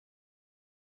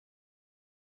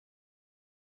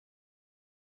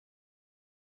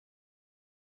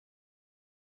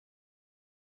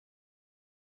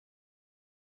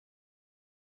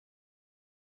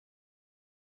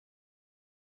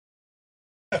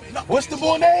What's the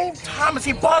boy name? Thomas,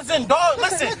 he buzzing, dog.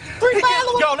 Listen,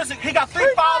 listen, he got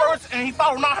 3 followers and he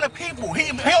followed 900 people. He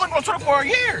only been on Twitter for a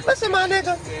year. Listen, my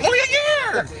nigga. Only a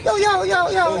year.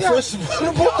 Yo. First of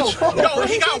all, Yo,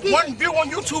 he got 1 view on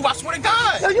YouTube, I swear to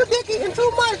God. Yo, you dick eating too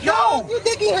much, dog. You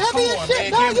dick eating heavy as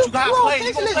shit, dog. You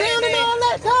facing it down and all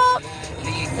that, dog.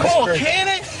 Come on,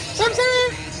 Cannon. You know what I'm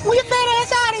saying? When your fat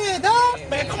ass out of here, dog.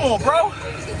 Man, come on, bro.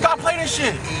 You gotta play this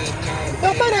shit.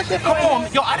 Yo, play that shit. Come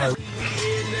on, yo, I just...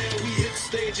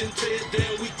 Yo,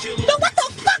 what the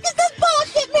fuck is this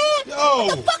bullshit, man? Yo.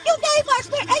 What the fuck you gave us,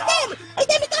 man? Hey,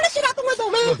 David, throw that shit out the window,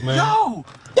 man. Look, man. Yo, man,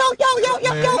 throw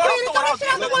that shit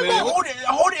out the window.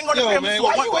 Hold it ain't gonna Yo, man,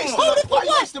 why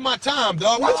you wasting my time,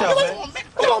 dog? Watch out, man.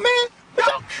 Come on, man.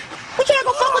 What you not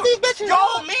gonna fuck with these bitches?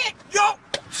 Yo, man,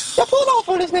 Yo, pull off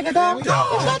on this nigga, dog.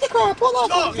 Inside the car, pull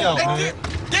off on this nigga. man.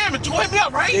 Damn it, you hit me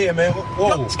up, right? Yeah, man.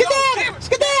 Whoa.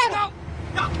 Skedaddle.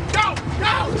 Yo.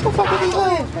 Let's go fuck with these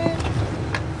hoes, man.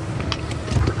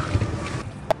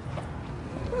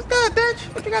 What's good,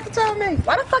 bitch? What you got to tell me?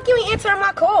 Why the fuck you ain't answering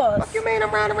my calls? Fuck you mean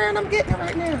I'm riding around, I'm getting it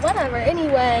right now. Whatever,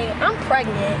 anyway, I'm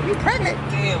pregnant. You pregnant?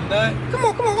 Damn, nut. Come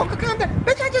on, calm down.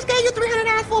 Bitch, I just gave you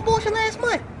 $300 for abortion last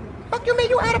month. Fuck you mean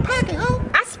you out of pocket, huh?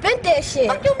 I spent that shit.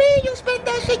 Fuck you mean you spent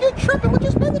that shit? You tripping, what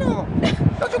you spend it on?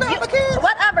 Don't you got a kid?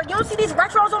 Whatever, you don't see these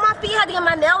retros on my feet? Had to get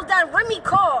my nails done. Remy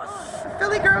calls.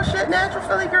 Philly girl shit, natural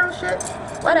Philly girl shit.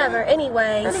 Whatever,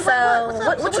 anyway, so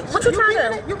what you trying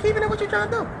to do? You keeping it, what you trying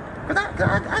to do? Cause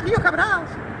I give you a couple dollars.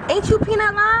 Ain't you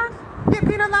Peanut Live? Yeah,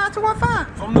 Peanut Live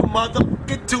 215. From the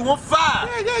motherfucking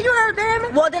 215. Yeah, you heard, damn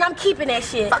it. Well, then I'm keeping that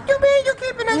shit. Fuck you mean you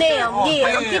keeping that shit? Now,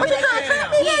 yeah, I'm keeping What you that trying to trap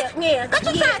me, bitch? Yeah. What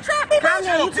you trying to trap me, bitch? Calm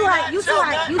down, you too hype.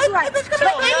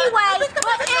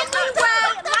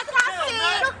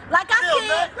 Like I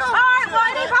said, alright, well,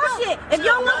 it ain't about shit. If you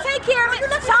don't want to take care of it,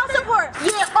 child support.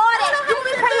 Yeah, all that. You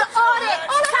been paying all that.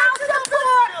 Child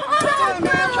support. Hey,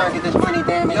 man, I'm trying to get this money,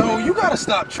 damn it. Yo, you gotta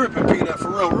stop tripping, Peanut, for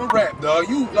real rap, dog.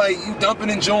 You dumping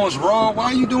in Jones raw.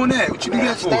 Why you doing that? What you do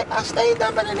that for? I stay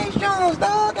dumping in these Jones,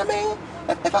 dog. I mean,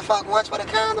 if I fuck once with a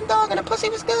condom, dog, and the pussy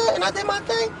was good, and I did my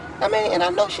thing, I mean, and I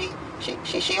know she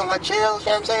on her chills, you know what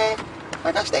I'm saying?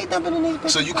 Like, I stay dumping in these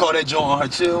bitches. So you call that joint on her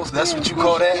chills? That's what you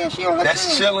call that? Yeah, she on her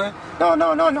That's chilling? No.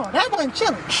 That wasn't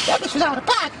chilling. That bitch was out of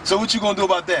pocket. So what you gonna do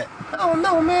about that? I don't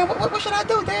know, man. What should I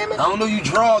do, damn it? I don't know, you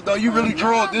draw, though. You really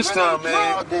draw this time,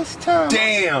 man. Draw this time.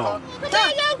 Damn. There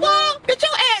you go. Get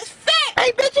your ass fat.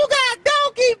 Hey, bitch, you got a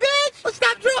donkey, bitch.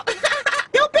 Stop drawing.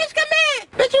 Yo, bitch, come in.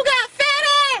 Bitch, you got a fat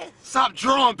ass. Stop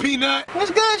drawing, Peanut. What's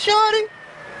good, shorty?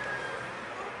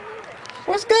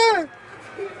 What's good?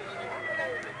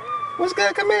 What's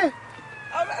good? Come here.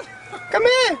 Come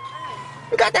here.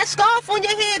 You got that scarf on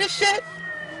your head and shit.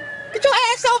 Get your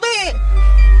ass over here.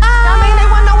 I mean, they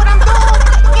wanna know what I'm doing.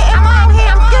 Getting money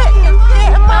here. I'm getting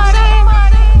money.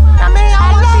 I mean, I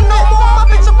don't see no more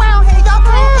Muppets around here. Y'all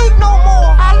can't eat no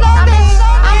more. I love this.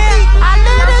 I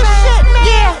live this shit, man.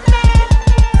 Yeah.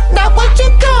 Now what you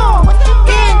doing?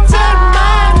 Get into the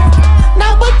money.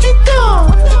 Now what you doing?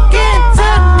 Get into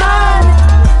the money.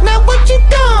 Now what you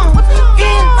doing? Get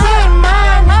into the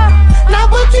money. Now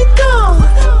what you doing?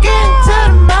 Get into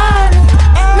the money.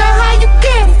 Now how you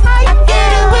get it? I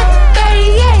get it with the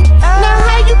 38. Now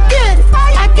how you get it?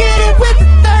 I get it with the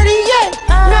 38.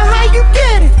 Now how you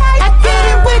get it? I get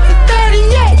it with the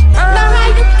 38. Now how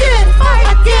you get it?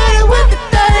 I get it with the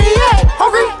 38.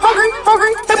 Hungry.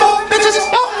 Hey, boy, bitches.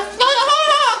 Yo,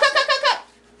 hold on. Cut.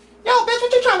 Yo, bitch,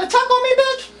 what you trying to tuck on me,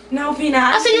 bitch? No, Peanut.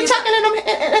 I see you tucking in them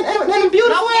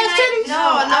beautiful ass titties.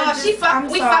 No, we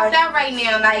fucked up right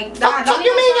now. Like, Fuck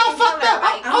you mean y'all fucked up?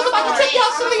 I was about to tip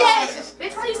y'all silly asses.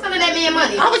 Bitch, why you spending that man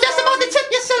money? I was just about to tip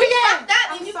your silly ass.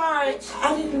 I'm sorry.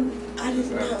 I didn't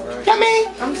know. You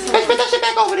mean? I'm sorry. Bitch, put that shit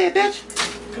back over there, bitch.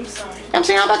 I'm sorry. I'm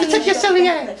saying I'm about to tip your silly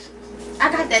ass. I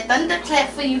got that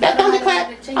thunderclap for you. That thunderclap? I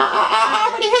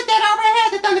already hit that. I already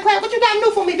had the thunderclap. What you got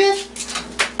new for me, bitch?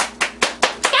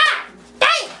 God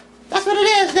damn! That's what it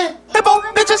is then. Hey, boy,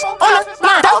 bitches on the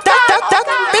line. Duck.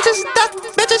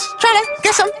 Bitches tryna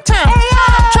get some time.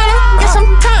 Tryna get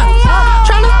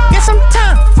some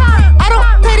time. I don't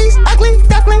pay these ugly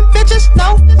duckling bitches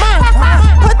no mind.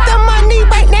 Put the money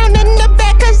right now in the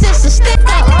back, cause it's a stick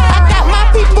up. I got my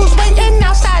peoples waiting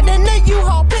outside in the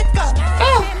U-Haul pickup.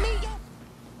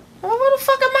 Where the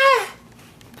fuck am I?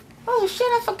 Oh shit,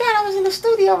 I forgot I was in the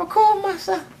studio recording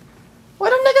myself. Where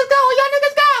them niggas go? Where y'all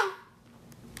niggas go?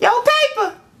 Yo, paper!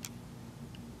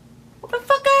 Where the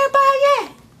fuck everybody at?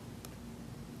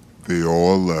 They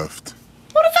all left.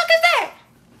 Who the fuck is that?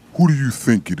 Who do you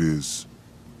think it is?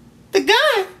 The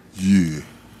gun? Yeah,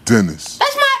 Dennis.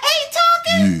 That's my eight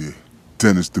talking? Yeah,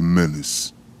 Dennis the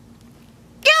Menace.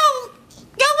 Yo,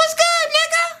 what's good,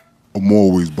 nigga? I'm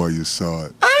always by your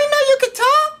side. I didn't know you could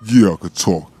talk. Yeah, I could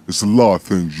talk. It's a lot of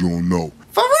things you don't know.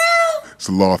 For real? It's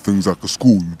a lot of things I could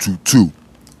school you to, too.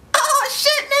 Oh,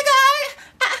 shit, nigga.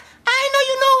 I didn't know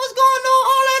you know what was going on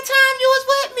all that time you was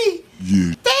with me.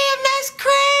 Yeah, Damn, that's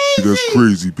crazy. that's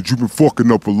crazy, but you've been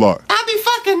fucking up a lot. I be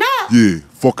fucking up. Yeah,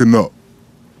 fucking up.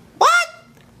 What?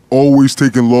 Always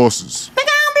taking losses. Nigga,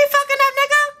 I don't be fucking up,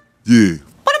 nigga. Yeah,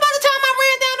 What about the time I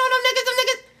ran down on them niggas?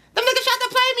 Them niggas tried to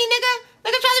play me, nigga.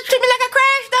 Niggas tried to treat me like a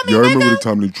crash dummy, yeah, I nigga. remember the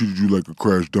time they treated you like a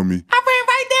crash dummy. I ran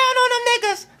right down on them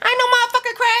niggas. I ain't no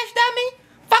motherfucking crash dummy.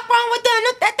 Fuck wrong with them.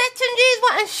 That 10 G's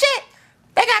wasn't shit.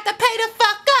 They got to pay the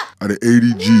fuck up. Out of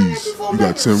 80 G's, you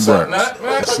got 10 racks. That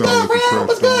What's sound good, like a bro? crash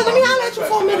What's good? Let me dummy. holler at you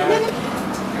for a minute, nigga.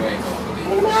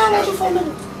 Let me holler at you for a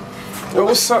minute. Yo,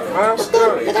 what's up, man? What's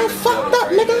good? Nigga, I'm fucked up,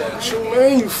 nigga. What you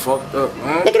mean you fucked up,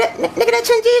 man? Nigga, that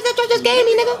 10 G's that you just gave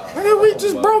me, nigga. Man, we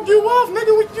just broke you off,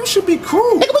 nigga. You should be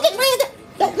cool. Nigga, we just ran down.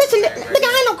 Yo, listen, nigga,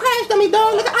 I ain't no crash dummy,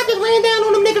 dog. Nigga, I just ran down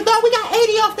on them niggas, dog. We got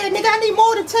 80 off that, nigga. I need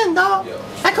more than 10, dog.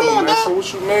 Like, come on, Man, so dog. what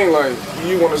you mean? Like,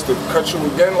 you want us to cut you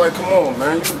again? Like, come on,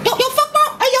 man. Yo, fuck, bro.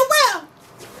 Hey, yo, Will.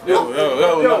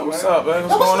 Yo, what's up, man?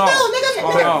 What's Yo, going on? what's the deal, nigga?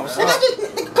 What's going on? What's Nigga,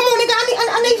 up? come on, nigga.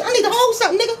 I need to hold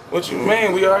something, nigga. What you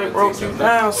mean? We already broke you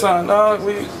down, son, dog.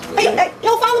 Hey,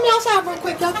 yo, follow me outside real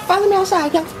quick, yo. Follow me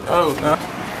outside, yo. Oh, no.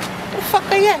 Where the fuck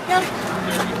they at,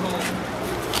 yo?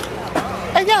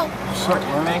 Hey, yo. What's up,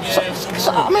 man?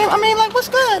 So, I mean, like, what's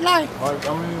good? Like, we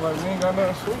ain't got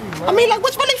nothing for you, man. I mean, like,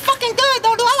 what's really fucking good,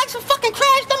 though? Do I like some fucking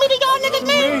crash dummy to y'all niggas,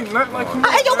 man? Nothing like, come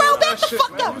on, Hey, yo, man, Will, that back the shit,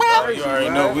 fuck man. up, bro. You already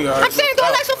know we already. I'm saying, do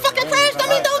I like some fucking crash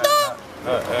dummy, though, dog?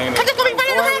 Ain't I'm just gonna be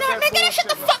running around out. Man, get that shit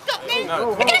the fuck up, man.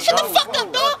 Man, get that shit the fuck up,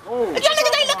 dog. If y'all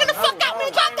niggas ain't looking the fuck out, man,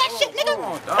 drop that shit, nigga.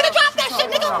 Nigga, drop that shit,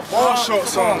 nigga. Ball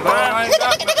shorts on, man.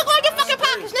 Nigga, go in your fucking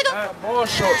pockets, nigga. Ball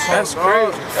shorts on, That's dog.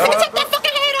 crazy. Nigga, take that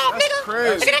fucking head off, nigga.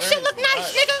 crazy, Nigga, that shit look nice,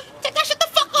 nigga. Take that shit the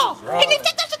fuck off. You need to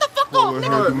take that shit the fuck off, nigga.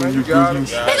 Good, man, you got it.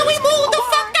 Nigga, we moved the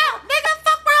fuck out. Nigga,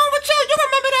 fuck wrong with you. You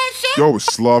remember that shit? Y'all was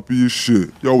sloppy as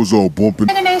shit. Y'all was all bumping.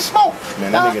 Nigga named Smoke.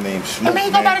 Man, that nigga named Smoke. I mean,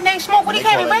 he go by the name Smoke. What he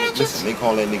carry, Listen, branches? they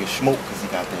call that nigga Smoke because he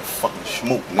got that fucking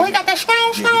smoke, nigga. Oh, he got that strong,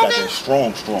 Yeah, he got nigga? that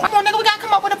strong. Come on, nigga, we gotta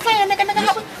come up with a plan, nigga.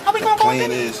 How we gonna go Plan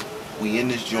with it? is, we in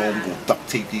this joint, we gonna duct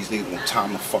tape these niggas, we gonna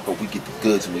time the fuck up, we get the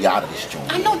goods and we out of this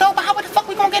joint. I know, dog, but how the fuck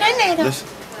we gonna get in there, though? Listen,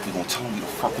 we gonna tell them we the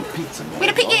fucking pizza man. We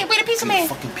the pizza man.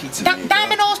 Fucking pizza man.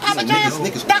 Domino's, Papa John's.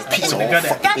 Niggas want pizza all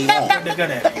fucking day long.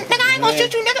 Nigga, I ain't gonna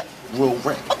shoot you, nigga. Real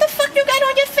rap. What the fuck you got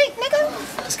on your feet,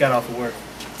 nigga? Just got off of work.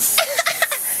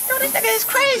 Yo, this nigga is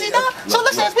crazy, dog. So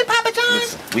listen, is we Papa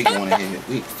John's? Listen, we going ahead,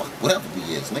 we fuck whatever we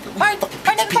is, nigga. We Alright, fucking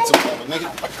alright, pizza nigga, whatever,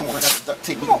 nigga. Come on, I got the duct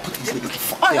tape, we gonna put these niggas the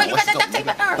fuck Alright, down. you got Let's that go, duct tape,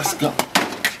 nigga. alright. Let's go.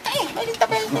 Damn, man, these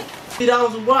dumb ass niggas.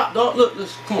 $3 a wop, dog. Look,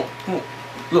 listen. Come on.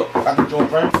 Look, I can join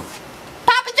right.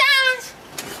 Papa John's.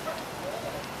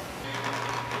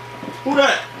 Who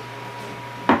that?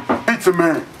 Pizza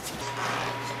man.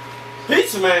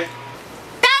 Pizza man.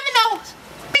 Domino's.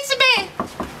 Pizza man.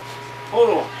 Hold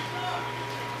on.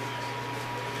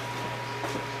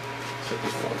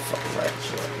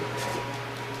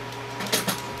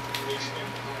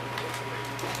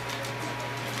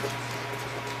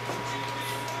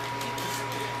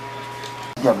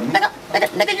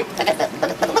 Nigga,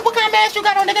 look what kind of mask you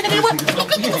got on, nigga. Nigga, what? Get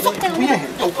the fuck down, nigga.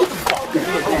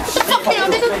 Fuck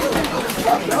down, nigga.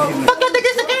 Fuck that nigga,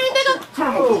 it's the game, nigga.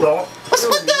 What's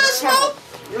good, Smoke?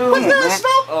 What's good,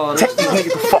 Smoke? Take these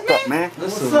niggas the fuck up, man. Don't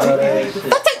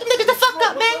take them niggas the fuck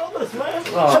up, man.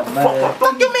 Shut the fuck up.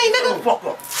 Fuck you mean, nigga? Fuck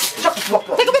up. Shut the fuck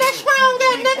up. Nigga, where that strong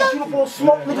at, nigga? You want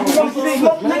smoke, nigga? You want some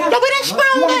smoke, nigga? Yo, where that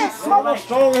strong at? Smoke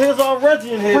strong. Here's all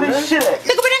Reggie in here, Where this shit at?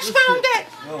 Nigga, where that strong at?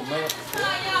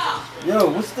 Yo,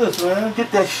 what's this, man?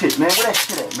 Get that shit, man. Where that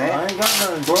shit at, man? I ain't got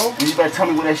nothing, bro. And you better tell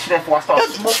me where that shit at before I start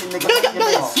smoking, nigga.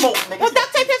 Yo. Smoke, Yo, nigga.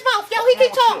 duct tape his mouth. Yo, he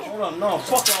keep talking. Hold on, no,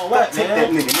 fuck all that, Take man. that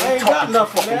nigga, man. I ain't Talk got to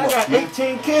nothing, fucking man. I got much, man.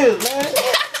 18 kids, man.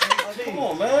 Come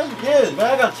on, man. Yeah, man.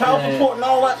 I got child support and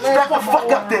all that, man. Strap the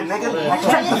fuck up there, nigga.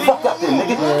 Strap the fuck up there,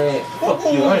 nigga. Fuck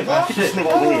you, man. Get this nigga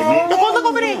over here, man. Yo, go look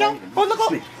over there, yo. Go look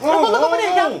over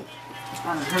there, yo.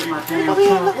 Over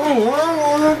here, look.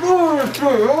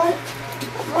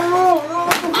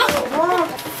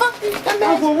 Fuck you,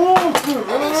 dumbass.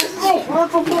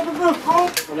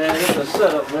 Man, it's a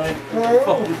setup, man.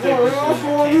 Fuck you think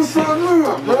this is?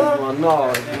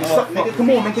 No, Nigga, come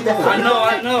on, man. Get that fuck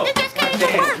I know. It just came to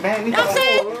work. Man, You know what I'm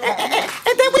saying?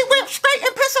 And then we went straight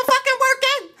and put some fucking work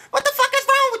in. What the fuck is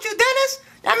wrong with you, Dennis?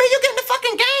 I mean, you getting the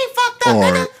fucking game fucked up,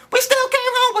 nigga. Alright. We still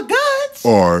came home with goods.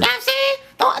 Alright. You know what I'm saying?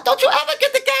 Don't you ever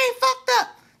get the game fucked up.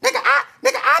 Nigga,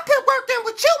 I put work in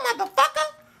with you, motherfucker.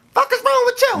 Fuck is wrong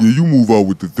with you? Yeah, you move out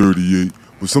with the 38,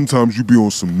 but sometimes you be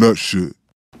on some nut shit.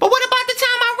 But what about the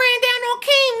time I ran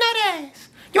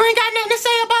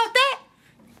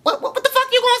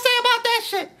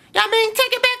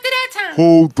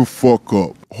Hold the fuck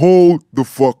up. Hold the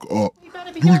fuck up.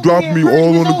 You was dropping me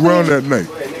all on the ground that night.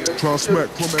 Trying to smack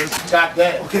crumb ass. Got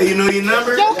that. Okay, you know your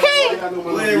number? Yo, King.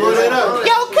 Wait, roll that up.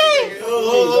 Yo, King.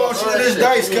 Oh, shoot this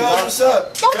dice, cuz. What's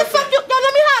up? Yo, what the fuck? Yo,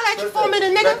 let me holler at you for a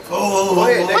minute, nigga.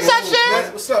 What's up,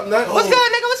 Shan? What's up, Nut? What's good,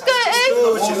 nigga? What's good, eh?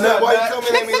 What's your nut? Why you coming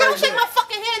at me Nigga, don't like shake that? my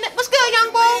fucking hand. What's good, young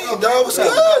boy? Hey, dog, what's good?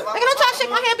 Nigga, don't try to shake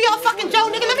my hand, be all fucking Joe,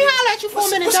 nigga. Let me holler at you for a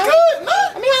minute, What's dog. good, man?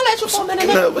 Let me holler at you for a minute,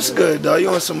 nigga. Nut, what's good, dog? You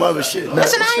on some other shit, Nut?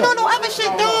 Listen, I ain't on no other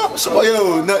shit, dog. So,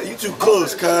 yo, Nut, you too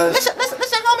close, cuz. Listen,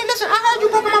 homie, listen. I heard you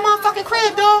broke in my motherfucking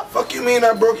crib, dog. Fuck you mean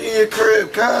I broke in your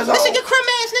crib, cuz? Listen, you crib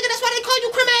ass nigga. That's why they call you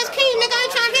crib ass king, nigga. I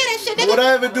ain't trying to hear that shit, nigga. What I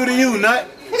ever do to you, Nut?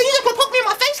 Nigga, you just gonna poke me in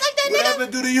my face like that, What I nigga? ever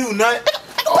do to you, Nut?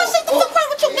 Nigga, pussy, the fuck wrong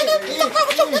with you, nigga? Fuck wrong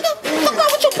with you, nigga? Fuck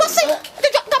wrong with you, pussy?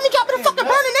 Nigga, got me dropping the fucking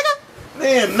burner, nigga.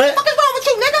 Damn, Nut. Fuck is wrong with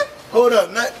you, nigga? Hold up,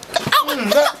 Nut.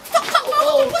 Nut. Fuck wrong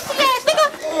with you, pussy ass, nigga?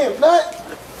 Damn, Nut.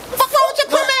 Fuck wrong with your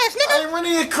crib ass, nigga? I ain't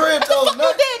running your crib, What the though, fuck you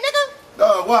Nut. did, nigga?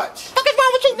 Dog, watch. Fuck is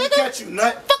wrong with you, Let me nigga? catch you,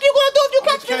 Nut. Fuck you gonna do if you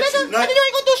catch me, catch nigga? you, Nut. Nigga, you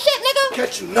ain't gonna do shit, nigga.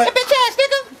 Catch you, Nut. That bitch ass,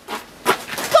 nigga.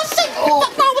 Pussy.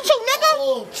 Fuck wrong with you, nigga?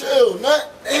 Oh, chill, Nut.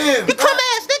 Damn. You crib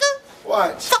ass, nigga.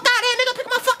 Watch. Fuck out of here, nigga. Pick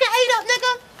my fucking eight up,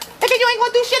 nigga. Nigga, you ain't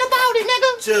gonna do shit about it, nigga.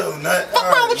 Chill, Nut. Fuck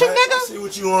wrong with you, nigga? I see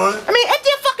what you on. I mean, empty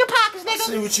your fucking pockets, nigga.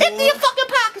 See what you Empty your want. fucking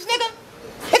pockets, nigga.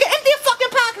 Nigga, empty your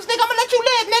fucking pockets, nigga. I'ma let you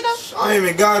live, nigga. I ain't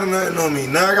even got nothing on me.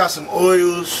 Now I got some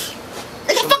oils.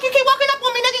 Nigga, fuck you keep walking up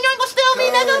on me, nigga. You ain't gonna steal me,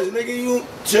 nigga. Nigga, you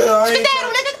chill. I ain't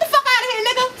Skedaddle, nigga. Get the fuck out of here,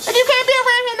 nigga. Nigga, you can't be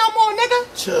around here no more, nigga.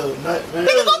 chill, Nut, man.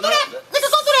 Nigga, go through that. Nigga,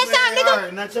 go through that side, nigga.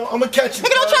 Alright, Nut, yo, I'ma catch you.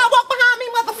 Nigga, don't try to walk behind me,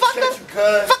 motherfucker. Catch you,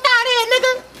 cuz. Fuck out of here,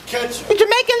 nigga. Catch you. You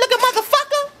Jamaican looking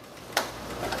motherfucker.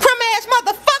 Prim ass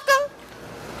motherfucker.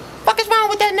 Fuck is wrong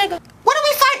with that nigga? What are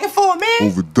we fighting for, man?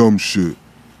 Over dumb shit.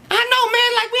 I know, man.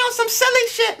 Like we on some silly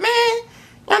shit, man.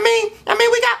 I mean,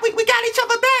 we got each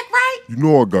other back, right? You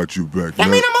know I got you back, I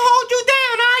man. mean, I'ma hold you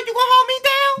down, all right? You gonna hold me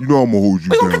down? You know I'ma hold you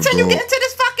We down, gonna continue dog. getting to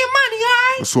this fucking money, all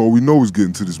right? That's all we know is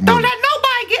getting to this Don't money. let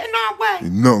nobody get in our way.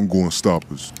 Ain't nothing gonna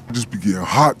stop us. I just be getting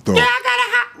hot, though. Yeah, I got a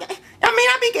hot. I mean,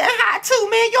 I be getting hot too,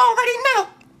 man. You already know.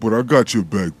 But I got your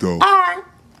back, though. All right.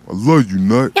 I love you,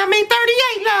 Nut. I mean,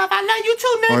 38 love. I love you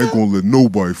too, nigga. I ain't gonna let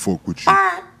nobody fuck with you. All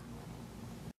right.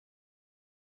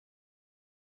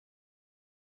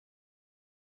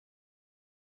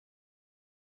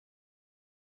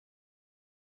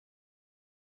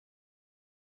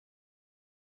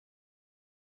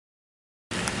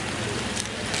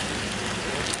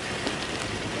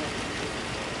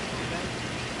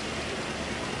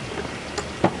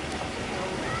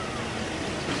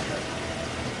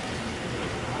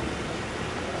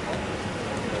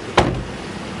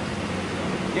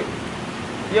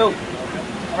 Yo,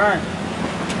 Ryan.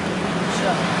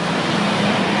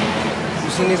 You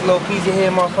seen this little PZ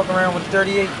head motherfucker around with the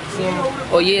 38? See him?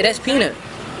 Oh yeah, that's Peanut.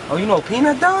 Oh, you know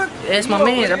Peanut, dog? That's my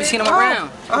man. I be seeing him around.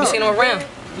 I be seeing him around.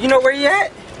 You know where he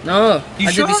at? No, You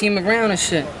I sure? just be seeing him around and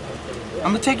shit.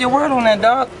 I'm gonna take your word on that,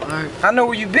 dog. Alright. I know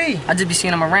where you be. I just be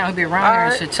seeing him around. He be around here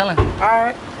and Alright. shit, chilling.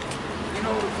 Alright. You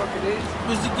know what the fuck it is?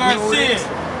 What's the guy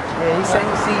saying? Yeah, he say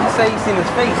he seen his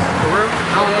face. For real?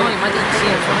 I don't know him. I just be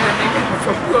seeing him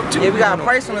from Yeah, we got a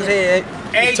price on his head.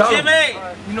 Hey, Tell him. Jimmy!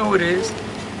 You know who it is.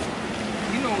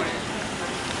 You know who it is.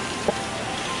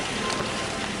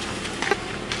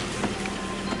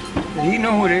 Yeah, he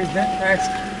know who it is. That's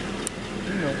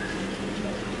you know.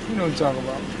 You know what I'm talking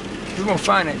about. We're gonna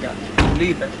find that guy.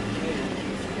 Believe that. You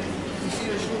see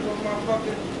the shoes on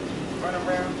motherfucker? Run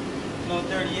around. Little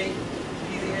 38.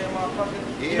 Easy hair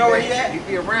motherfucker. You know where he at? He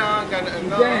be around, got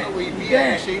no Dan, where he be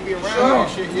Dan. at. Shit, he be around Come on.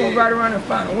 and shit. We'll ride around and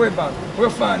find him. Worry about it. We'll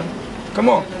find him. Come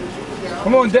on.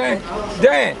 Come on, Dan.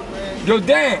 Dan. Yo,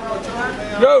 Dan.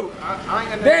 Yo. I ain't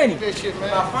got Danny. nothing to do with that shit,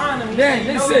 man. Dan,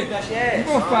 listen. We're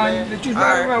gonna find him. Let you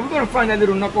ride around. We're gonna find that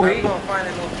little knucklehead. We're gonna find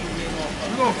that little PZ motherfucker.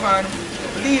 We're gonna find him.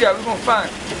 Believe that. We're gonna find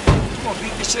him. We're gonna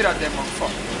beat the shit out that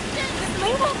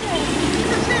motherfucker.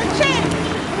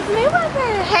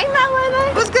 Hey,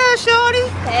 Mayweather. What's good, shorty?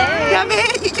 Hey. Yeah, man,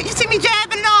 you see me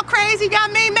jabbing and all crazy. Y'all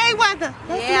mean Mayweather.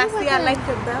 Yeah, I see. I like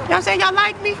the belt. Y'all saying y'all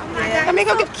like me? Yeah. I mean,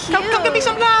 come give me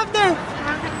some love then.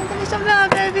 Come give me some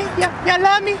love, baby. Y'all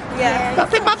love me? Yeah. Go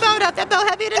pick my belt up. That belt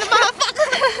heavier than a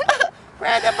motherfucker.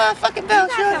 Grab that motherfucking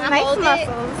belt, shorty. Nice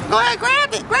muscles. Go ahead,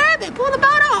 grab it. Pull the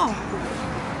belt on.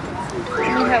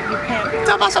 Let me help you pimp.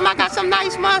 Talk about something, I got some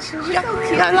nice muscles.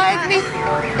 Y'all like me?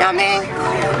 Y'all mean?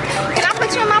 Can I put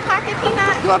you in my pocket,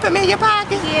 Peanut? You wanna put me in your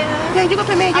pocket? Yeah. Yeah, you gonna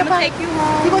put me in your I'ma pocket? take you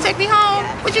home. You gonna take me home?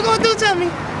 Yeah. What you gonna do to me?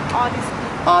 All these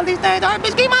All these things. All right,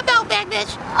 bitch, give me my belt back,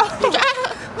 bitch.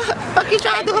 Fuck you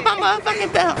trying to do with my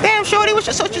motherfucking belt? Damn, shorty,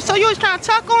 so you was trying to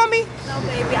tuck on me? No,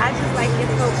 baby, I just like your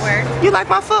footwork. You like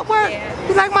my footwork? Yeah.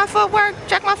 You like my footwork?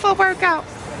 Check my footwork out.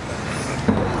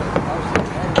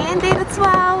 And day the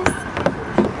 12.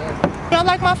 Y'all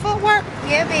like my footwork?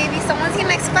 Yeah, baby. So when's your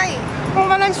next fight? On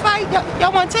my next fight?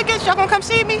 Y'all want tickets? Y'all gonna come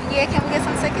see me? Yeah, can we get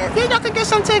some tickets? Yeah, y'all can get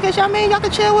some tickets. Y'all mean y'all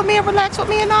can chill with me and relax with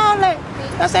me and all that.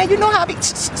 I'm saying, you know how I be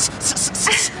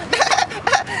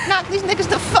knock these niggas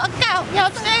the fuck out. You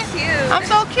know what I'm saying? Cute. I'm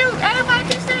so cute. Everybody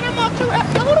keeps saying I'm all cute.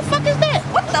 Yo, who the fuck is that?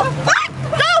 What the fuck?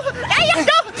 Go! Hey, yo,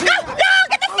 go! Go! Go!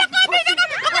 Get the fuck on me, nigga!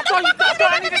 I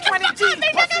thought I needed 20 G's,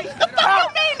 pussy. I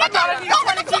thought I needed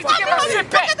 20 G's to get my shit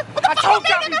back. I told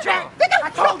you I'll be Jack. I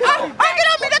told you I'll be back. Get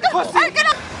on me, nigga! Hey, get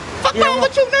up! Fuck wrong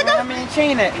with you, nigga? Where my man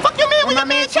Chain at? Fuck you, man, Where my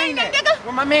man Chain at?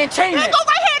 Where my man Chain at? Go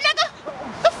right here, nigga!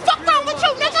 The fuck wrong with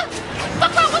you, nigga?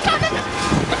 Fuck wrong with you, nigga?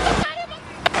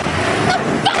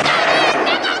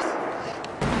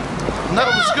 No,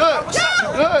 it was good.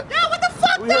 You good? Yo, what the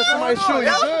fuck, We heard somebody shoot.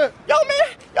 You good? Yo, man!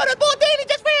 Yo, that boy Danny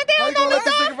just ran down. How you gonna let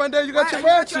this nigga run down? You got your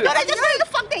ratchet. Yo, they just ran the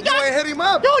fuck down. You ain't hit him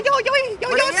up. Yo, You ain't hit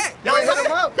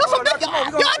him up. Yo, some bitch. Yo,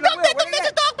 I dumped that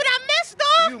bitches, dog, but I missed,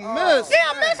 dog. You missed.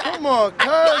 Yeah, I missed. Come on, cuz.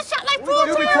 Yo, I shot like 4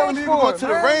 You be telling me you going to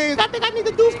the range. I think I need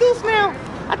to deuce now.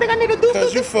 I think I need to deuce.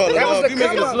 Cause you fucked up. You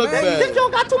making us look This bad.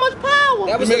 joint got too much power.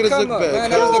 That was You the making us come look up, bad. man.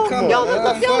 That was the come Yo, up.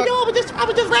 I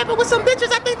was just rapping with some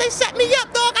bitches. I think they set me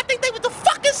up, dog. I think they was the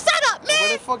fucking setup, Where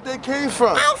man. the fuck they came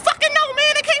from? I don't fucking know,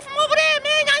 man. They came from over there,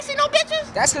 man. Y'all ain't see no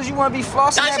bitches. That's because you want to be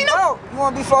flossing I that see no- belt. You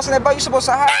want to be flossing that belt. You supposed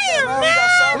to hide Damn, that, man. We got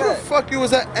man. saw Who the that. fuck you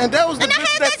was at? And that was the And I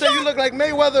bitch had that that said you joint. look like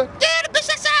Mayweather. Yeah, the bitch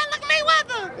that said I look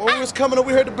Mayweather. When we was coming up,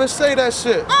 we heard the bitch say that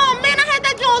shit. Oh, man, I had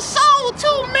that joint sold,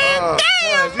 too, man.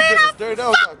 Damn, you man. did I us dirty. That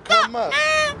was fucked gotta come up, up.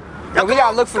 man. Yo, we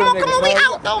gotta look for them niggas, Come on, man. we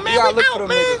out, though, man. We gotta We look out, for them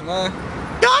man. niggas, man.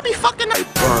 Y'all be fucking up.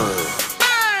 Burn,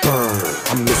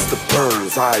 I'm Mr.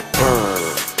 Burns, I burn.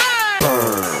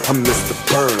 Burn, I'm Mr.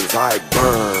 Burns, I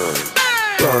burn.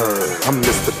 Burn, I'm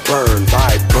Mr. Burns,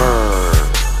 I burn.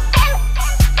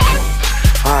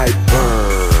 I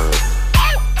burn.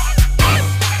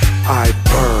 I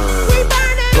burn.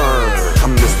 Burn,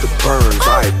 I'm Mr. Burns,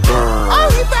 I burn. Oh,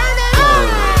 we burning. Burn,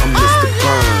 I'm Mr.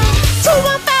 Burns.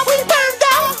 215, we burned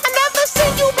out. I never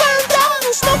seen you burned out.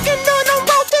 You smoking on them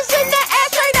roaches in the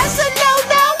ashtray, that's a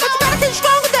no-no. But you gotta keep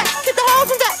strong with that, keep the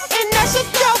holes in that, and that's a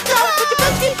no-no. But your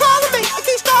bitch keep calling me, and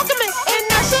keep stalking me, and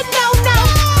that's a no-no.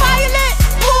 Violet,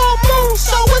 full moon,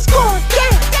 so it's going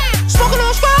down. Smoking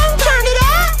on strong, turn it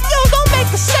up, you don't make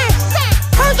a sound.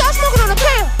 Heard y'all smoking on a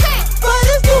pound, but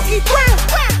it's Dookie Brown.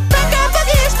 Back that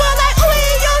boogie is for like, ooh,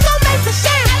 you don't make a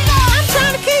sound. I'm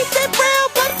trying to keep it real,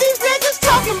 but these niggas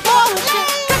talking bullshit.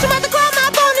 Catch 'em at the club, I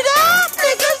burn it up.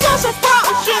 Niggas on some fraud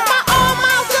shit. My arm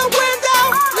out the window,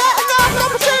 letting off no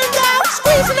pretendo.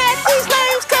 Squeezing at these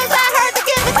lanes, cause I heard they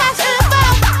give the cops info.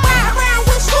 Ride around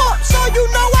with Scorp, so you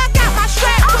know I got my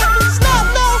strap with me. Snub,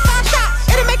 no 5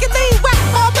 shots, it'll make it lean right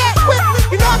all back with me.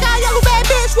 You know I got a yellow bad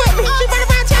bitch with me. She run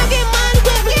around town getting money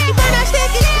with me. She burn that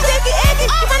sticky, sticky, icky.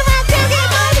 She run around town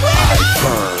getting money with me.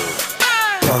 Burn,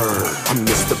 burn, I'm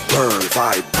Mr. Burns,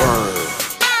 I burn.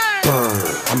 Burn,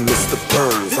 I'm Mr.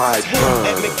 Burns, I burn.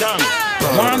 At McDonald's,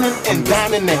 whining and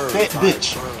dining that fat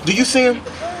bitch. Do you see him?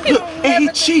 Look, and he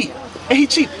cheap. And he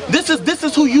cheap. This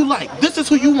is who you like. This is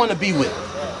who you want to be with.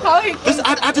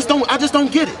 I just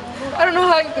don't get it. I don't know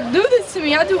how you could do this to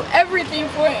me. I do everything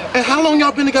for him. And how long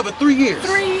y'all been together? 3 years.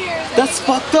 3 years. That's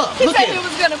fucked up. He Look said at he it.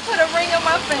 was gonna put a ring on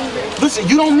my finger. Listen,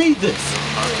 you don't need this.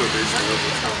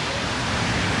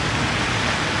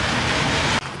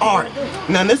 All right,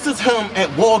 now this is him at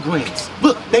Walgreens.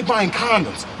 Look, they buying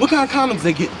condoms. What kind of condoms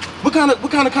they get? What kind of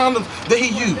condoms did he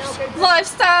use?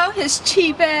 Lifestyle, his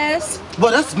cheap ass.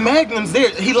 Well, that's Magnums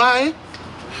there. He lying?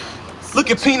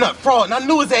 Look at Peanut Fraud, and I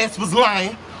knew his ass was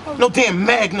lying. No damn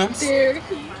Magnums. There.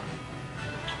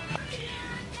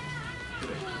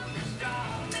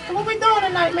 What we doing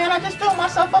tonight, man? I just filled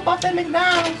myself up off that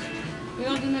McDonald's. We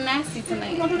gonna do the nasty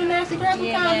tonight. You gonna do the nasty? Grab some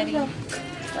Yeah, condoms, Daddy. though.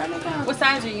 Grab me condoms. What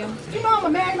size are you? You know I'm a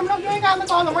Magnum. No, you ain't gotta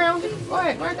look all around. Just go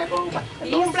ahead. Grab that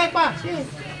blue and black box. Yeah.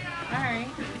 Alright.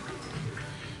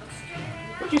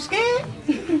 What, you scared?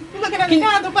 You looking at the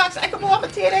condom box? I come on, I'm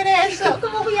gonna tear that ass up.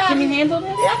 Come on, we out Can you here. handle this?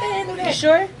 Yeah, I can handle that. You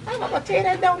sure? I'm gonna tear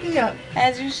that donkey up.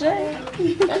 As you should.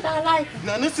 That's how I like it.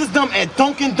 Now this is them at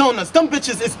Dunkin' Donuts. Them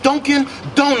bitches is Dunkin'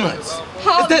 Donuts.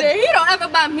 How Is that- dare he don't ever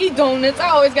buy me donuts. I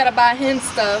always gotta buy him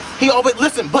stuff. He always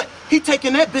listen, but he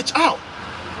taking that bitch out.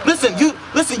 Listen, you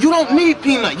don't need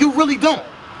Peanut. You really don't.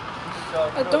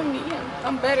 I don't need him.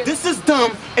 I'm better. This is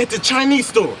dumb at the Chinese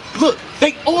store. Look,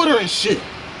 they ordering shit.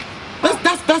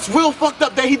 That's real fucked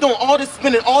up that he doing all this,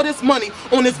 spending all this money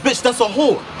on this bitch that's a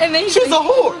whore. And then She's a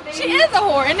whore. She is a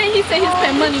whore. And then he said he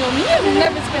spent money on me. He would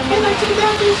never spend money on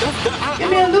me. Give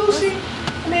me a Lucy.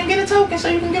 And then get a token so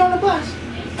you can get on the bus.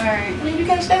 Alright. I mean, you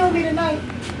can't stay with me tonight.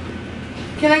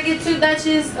 Can I get 2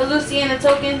 Dutches, a Lucy, and a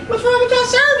token? What's wrong with your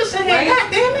service in here? Right.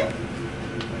 God damn it.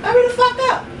 Hurry the fuck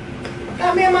up.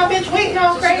 Got me and my bitch waiting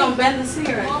on crazy. She gonna bend the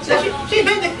cigarette. So she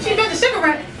bent the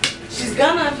cigarette. She's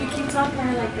gonna if you keep talking to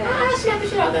her like that. I slapped the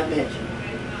shit out of that bitch.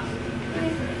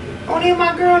 Only if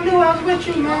my girl knew I was with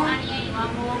you, man.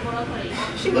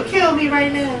 She would kill me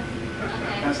right now. You know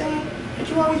what I'm saying? But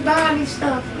you always buying me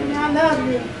stuff. I mean, I love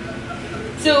you.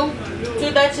 2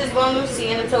 Dutches, 1 Lucy,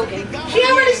 and a token. She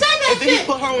already said that And then he shit.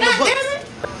 put her on the God bus. damn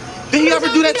it. Did he ever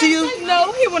do that to you?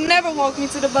 No, he will never walk me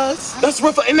to the bus. That's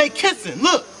rough. And they kissing.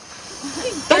 Look.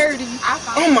 Dirty.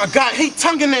 Oh my God, he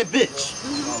tonguing that bitch.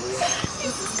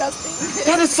 He's disgusting.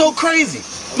 That is so crazy.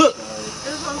 Look,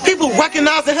 people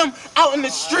recognizing him out in the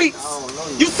streets.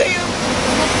 You see him?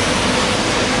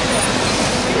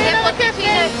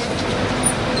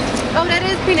 Oh, that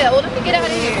is Peanut. Well, let me get out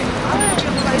of here.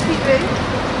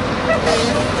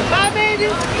 Bye, baby.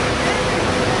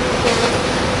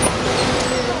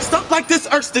 Stuff like this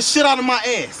irks the shit out of my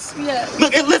ass. Yeah.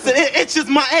 Look, and listen, it itches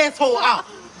my asshole out.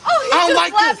 Oh, he I don't just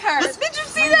like slapped this. her. Listen. Did you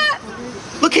see that?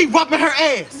 Look, he rubbing her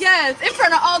ass. Yes, in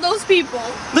front of all those people.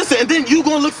 Listen, and then you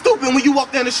gonna look stupid when you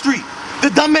walk down the street. The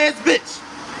dumbass bitch.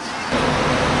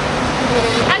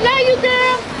 I love you,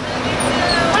 girl.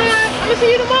 Alright, I'm gonna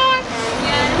see you tomorrow.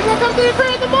 Yeah. You wanna come to the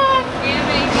crib tomorrow? Yeah,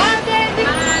 baby. Alright, baby.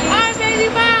 Alright, baby,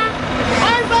 bye.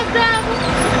 Alright, bus driver.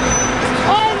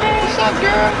 Alright, man. What's up,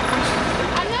 girl?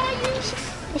 I love you.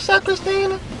 What's up,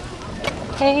 Christina?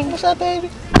 Hey. What's up, baby?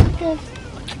 Good.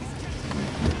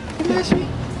 You miss me?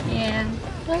 Yeah.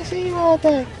 I ain't see you all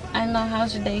day. I know.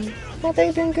 How's your day? My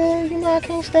day been good. You know I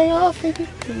can't stay off with you.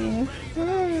 Yeah.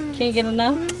 Mm. Can't get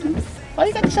enough? Why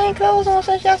you got the same clothes on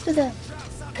since yesterday?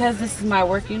 Because this is my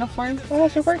work uniform. Oh,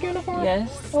 that's your work uniform?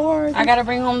 Yes. Or I gotta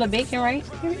bring home the bacon, right?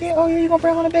 you gonna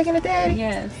bring on the bacon to daddy?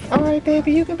 Yes. Alright,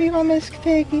 baby, you can be my Miss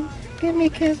Piggy. Give me a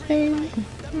kiss, baby.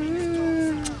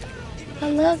 I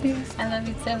love you. I love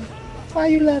you too. Why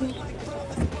you love me?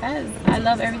 Because I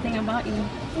love everything about you.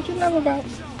 What you love about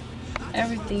me?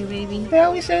 Everything, baby. They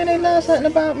always say they love something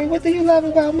about me. What do you love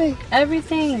about me?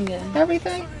 Everything.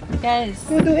 Everything? Yes.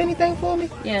 You'll do anything for me?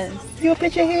 Yes. You'll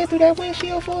put your head through that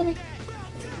windshield for me?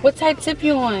 What type tip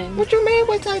you on? What you mean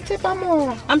what type tip I'm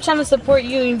on? I'm trying to support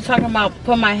you and you're talking about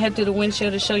put my head through the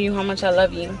windshield to show you how much I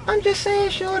love you. I'm just saying,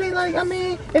 shorty, like, I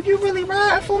mean, if you really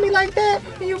ride for me like that,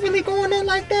 and you really going in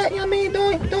like that, you know what I mean,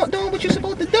 doing what you're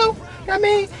supposed to do, you know what I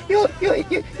mean, you'll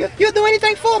do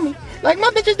anything for me. Like, my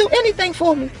bitches do anything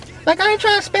for me. Like, I ain't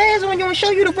trying to spaz on you and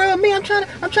show you the real me. I'm trying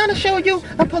to show you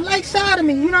a polite side of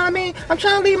me. You know what I mean? I'm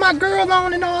trying to leave my girl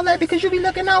alone and all that because you be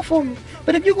looking out for me.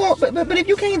 But if you go, but if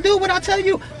you can't do what I tell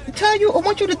you or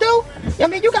want you to do, I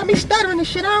mean, you got me stuttering and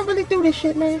shit. I don't really do this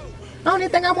shit, man. I don't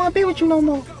even think I want to be with you no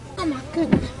more. Oh my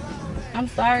goodness. I'm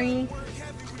sorry.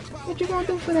 What you gonna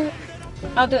do for that?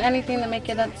 I'll do anything to make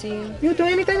it up to you. You do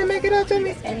anything to make it up to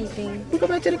me? Anything. You go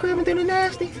back to the crib and do the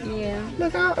nasty? Yeah.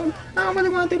 Look, I don't really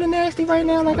want to do the nasty right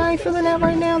now. Like, I ain't feeling that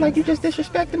right now. Like, you just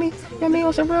disrespected me. You know what I mean?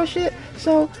 On some real shit.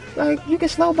 So, like, you can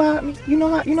slow bop me. You know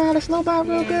how to slow bop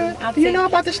real good? Do you know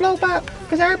about the slow bop?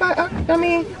 Because everybody, I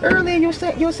mean, earlier you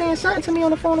were saying something to me on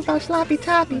the phone about sloppy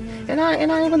toppy. And I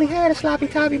ain't really had a sloppy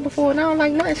toppy before. And I don't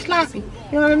like nothing sloppy.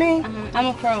 You know what I mean? I'm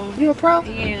a pro. You a pro?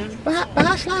 Yeah. But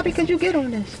how sloppy could you get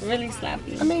on this? Really sloppy.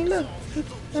 I mean, look.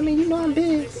 I mean, you know I'm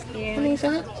big. Yeah. I mean, so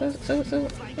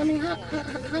I mean,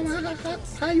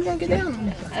 how you gonna get down on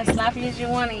this? As sloppy as you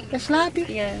want it. As sloppy?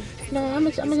 Yeah. No, I'm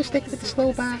gonna stick with the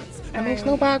slow bop. I mean,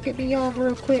 slow bop get me off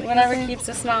real quick. Whatever keeps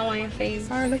a smile on your face.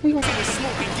 All right, look, we gonna.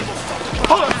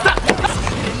 Hold on, stop!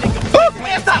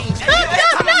 Man, stop!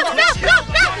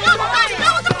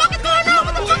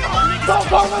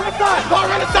 Go run inside! Go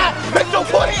run inside! Bitch, don't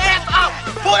pull their ass out!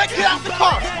 Pull that kid out the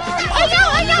car!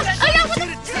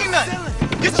 Peanut!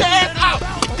 Get your ass out!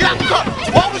 Get out the car!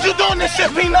 Why was you doing this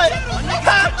shit, Peanut?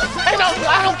 Huh?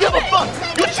 I don't give a fuck!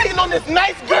 You cheating on this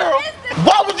nice girl!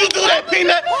 Why would you do that,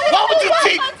 Peanut? Why would you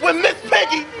cheat with Miss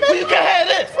Peggy when you can have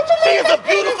this? She is a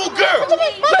beautiful girl!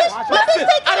 Listen,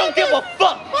 I don't give a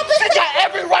fuck! She got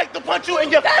every right to punch you in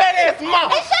your fat ass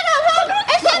mouth! Hey, shut up, homie!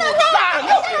 Hey, shut up, homie!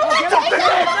 Get your big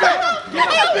ass back! Get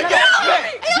your big ass back!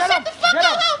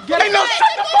 Hey, no,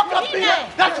 shut the fuck up,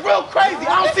 Peanut! That's real crazy!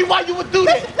 I don't see why you would do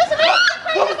that!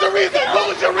 What was the reason? What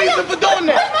was your reason for doing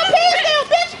that?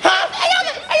 Huh?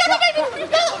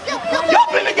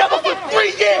 Y'all been together for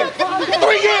 3 years!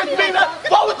 3 years, Peanut!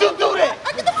 Why would you do that?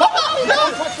 I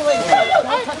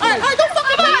don't fuck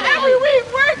about every week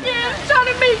working, trying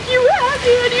to make you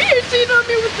happy, and you here cheating on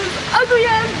me with this ugly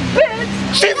ass bitch.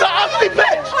 She's an ugly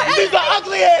bitch! She's an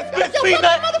ugly ass bitch,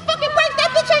 Peanut! Motherfucking break, that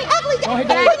bitch ain't ugly.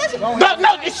 No,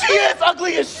 she is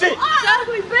ugly as shit.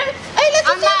 Ugly bitch. Hey,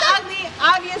 listen, I'm not ugly,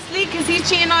 obviously, because he's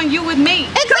cheating on you with me.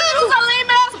 Because you was a lame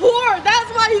ass whore. That's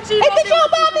why he cheated on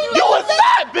me. You a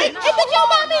side bitch.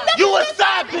 You a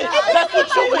side bitch. That's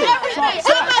what you is.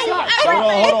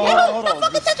 Hold on.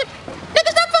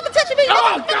 Nigga, stop fucking touching me.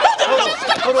 Hold on. What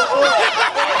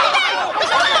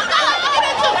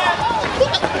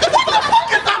the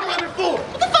fuck is I running for?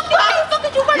 What the fuck you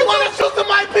running You for? wanna shoot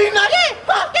somebody, Peanut? Yeah.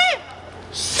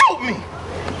 Shoot me.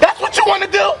 That's what you wanna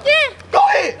do? Yeah. Go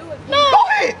ahead. No. Go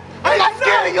ahead. I'm not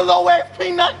scared of your little ass,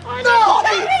 Peanut. Go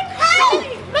ahead. Shoot.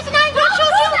 Listen, I ain't gonna shoot you.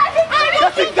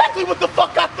 That's exactly what the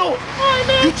fuck I thought.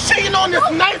 You cheating on this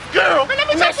nice girl,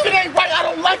 and that shit ain't right. I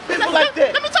don't like people like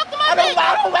that. Let me talk to my I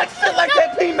don't like shit like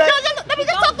that, Peanut. Let me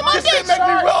just talk to my This shit bitch. make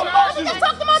me real emotional. Just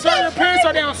talk to my Sir, bitch. your parents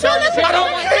are down, sir. I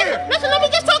don't care. Listen, let me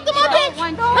just talk to my bitch.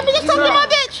 Let me just talk to my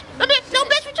bitch. No,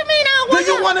 bitch, what you mean? I Do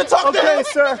you want to talk to her?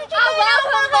 sir. I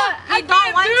love her. I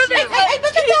don't want you. Hey,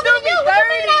 bitch, you talking to you? What you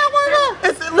mean I want her?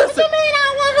 What you mean I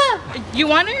want her? You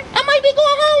want her? I might be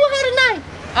going home with her tonight.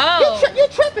 Oh. You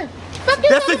tripping.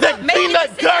 That's exactly Peanut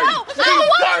dirty. He's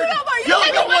dirty. You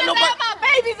don't want nobody. my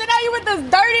babies and now you with this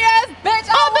dirty ass bitch.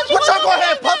 What y'all gonna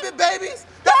have puppet babies?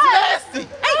 That's nasty.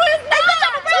 Hey, bitch, I'm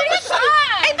a real nigga.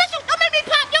 Hey, bitch, don't make me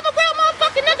pop. I'm a real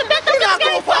motherfucking nigga. Bitch, You're not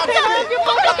gonna pop me.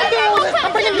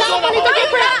 I'm bringing y'all money to get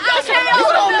bread.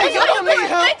 You don't need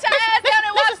her. Sit your ass down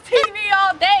and watch TV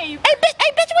all day. Hey,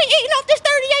 bitch, we eating off this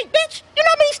 38, bitch. You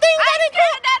know how many stings I done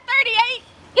Scared of that 38.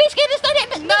 You scared of this 38?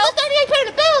 Bitch, no. This 38 paying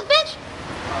the bills, bitch.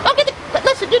 Don't get the,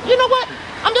 listen, you know what?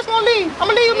 I'm just gonna leave. I'm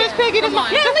gonna leave you, Miss Piggy. This my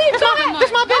bitch.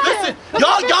 Listen,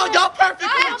 y'all perfect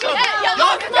for each other.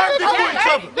 Y'all perfect for each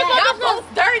other. Y'all both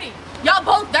dirty. Y'all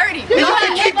both dirty. And you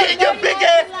can keep getting your big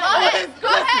ass. Go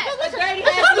ahead.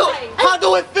 How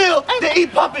do it feel to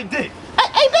eat puppet dick?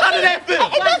 How did that feel?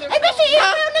 Hey, bitch, she eat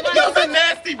real nigga. You're a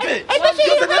nasty bitch. bitch,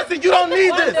 You're a nasty. You don't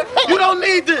need this. You don't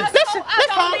need this. Listen, I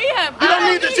don't need him. You don't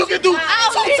need this. You can do 2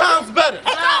 times better.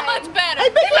 So much better.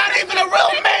 You're not even a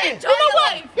real man. You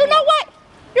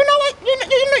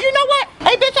know what?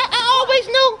 Hey, bitch, I always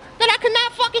knew that I could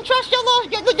not fucking trust your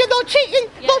little cheating,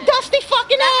 little dusty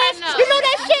fucking ass. You know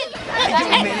that shit?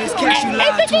 Man, it's Cashew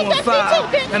Live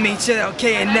 215. I mean, shout out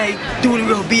K&A, doing the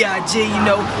real B.I.G., you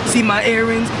know. See my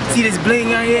earrings, see this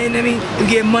bling out here, you know what I mean? You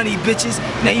get money, bitches.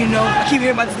 Now, you know, I keep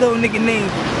hearing about this little nigga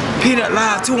named Peanut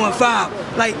Live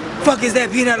 215. Like, fuck is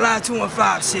that Peanut Live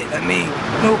 215 shit? I mean,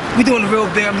 you know, we doing the real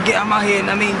big. I'm out here and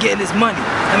I mean, getting this money.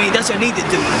 I mean, that's what I need to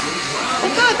do. I'm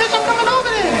good, bitch, I'm coming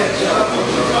over there.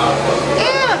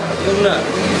 Yeah. Hold up.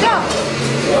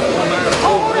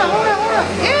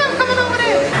 Yeah, I'm coming over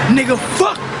there. Nigga,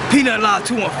 fuck Peanut Live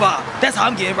 215. That's how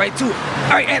I'm getting right to it.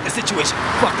 Alright, at the situation.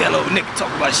 Fuck that little nigga talk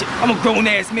about shit. I'm a grown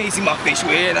ass man, see my facial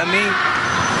hair, you know what I mean?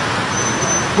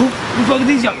 Who fucking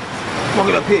these youngins?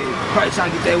 Walking up here, probably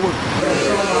trying to get that work.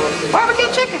 Barbecue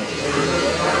chicken.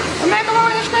 The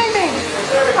macaroni and string beans.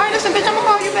 Alright, listen, bitch, I'm gonna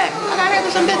call you back. I gotta handle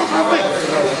some business real quick.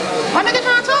 My nigga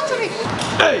trying to talk to me.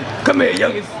 Hey, come here,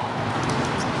 youngins.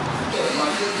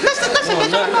 Listen,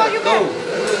 bitch, I'm gonna call you back.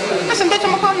 Listen, bitch,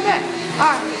 I'm gonna call you back.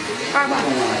 Alright, bye.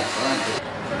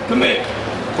 Come here.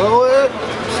 What?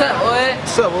 What's up, boy?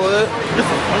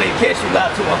 Listen, my name Cashew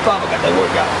Live 215. I got that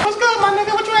workout. What's good, my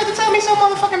nigga? What you had to tell me so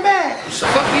motherfucking bad?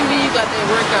 Fuck you mean you got that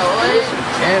workout, boy?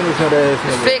 Candles on that ass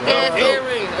nigga. Fake ass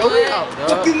earring, boy.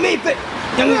 Fuck you mean, fake?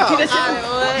 Young keep that shit moving.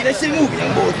 Keep that shit moving,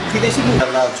 young boy. Keep that shit moving.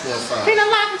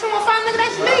 Peanut Live 215, nigga,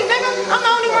 that's me, nigga. I'm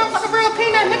the only motherfucking real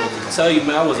peanut, nigga. I tell you,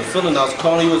 man, I wasn't feeling. I was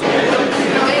calling you as a man. I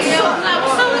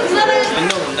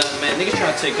know that, man. Niggas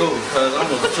trying to take over, cuz I'm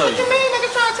gonna tell you. What you mean,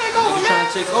 nigga, trying to take over, Niggas trying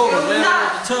to take over, man. I'm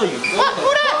gonna tell you. What?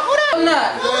 Who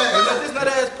that? This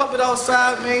nut ass puppet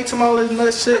outside, man. He all this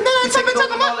nut shit. He taking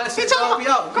all that shit. Come on,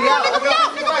 nigga, we out. Nigga, I'm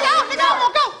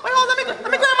gonna go. Wait, hold on, let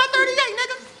me grab my 38,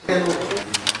 nigga.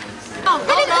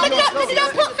 Nigga, y'all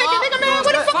pump faking, nigga, man.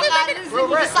 Where the fuck is that nigga?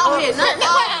 I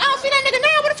don't see that nigga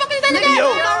now. Where the fuck is that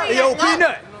nigga? Yo,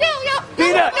 Peanut.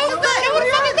 Peanut. Who the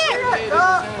fuck is that?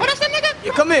 Oh, that's that nigga?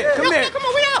 Yeah, come here. Come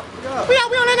on, we out. We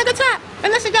on that nigga top. And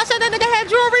listen, y'all said that nigga had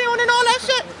jewelry on and all that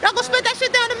shit. Y'all gonna split that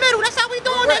shit down the middle. That's how we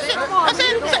doing that shit. I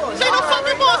said, say no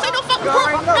fucking boss, say no fucking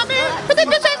crook. I mean, but this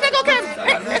bitch ass nigga, okay?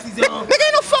 Nigga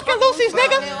ain't no fucking Lucy's,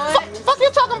 nigga. Fuck you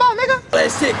talking about, nigga?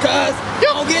 That shit, cuz. You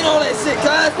don't get all that shit,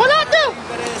 cuz. What I do?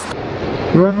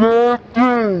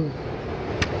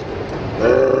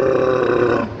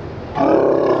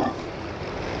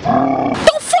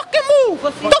 Don't fucking move.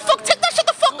 Take that shit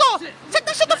the fuck off. Take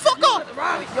that shit the fuck off.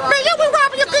 Man, yo, we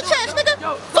robbing your bitch ass, nigga.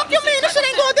 Fuck you, man. This shit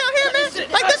ain't going down here,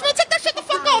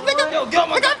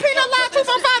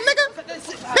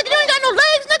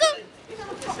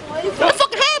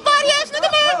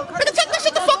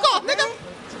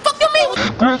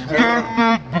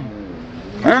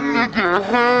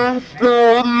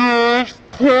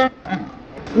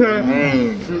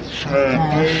 The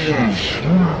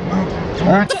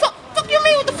fuck you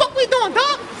mean? What the fuck we doing,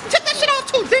 dog? Check that shit out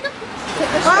too, nigga.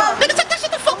 Nigga, check that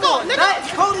shit the fuck on, nigga.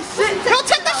 Yo,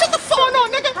 check that shit the fuck on,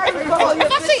 nigga.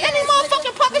 If I see any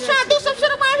motherfucking puppets trying to do some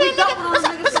shit around here, nigga,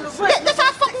 this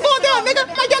how I fucking going down, nigga.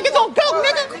 My youngins on go,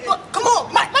 nigga. Come on,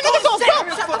 my niggas on go.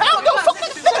 I don't give a fuck,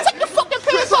 nigga. Take your fucking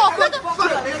pants off, nigga.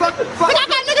 Nigga, I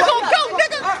got niggas on go,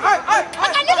 nigga.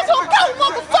 I got niggas on go,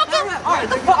 motherfucker.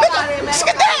 Nigga,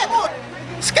 skedaddle.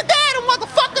 Skedaddle,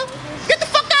 motherfucker. Get the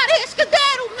fuck out of here,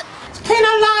 skedaddle.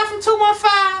 Peanut line from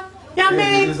 215. You know what I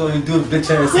mean? This is what you do to bitch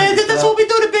ass. Yeah, that's what we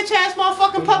do to bitch ass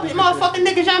motherfucking puppet motherfucking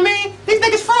niggas, you know what I mean? These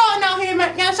niggas frauding out here,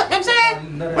 man. You know what I'm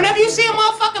saying? Whenever you see a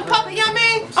motherfucking puppet, you know what I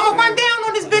mean? I'ma run down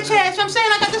on this bitch ass, you know what I'm saying?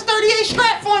 I got this 38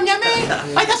 strap for him, you know what I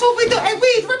mean? Like, that's what we do. Hey,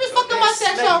 Weeds, rip his fucking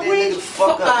mustache off, Weeds.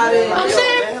 Fuck out of here. I'm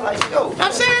saying?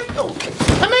 I'm saying?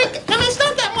 I mean,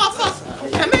 stop that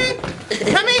motherfucker. I mean,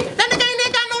 that nigga ain't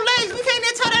even got no legs. We can't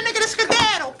even tell that nigga to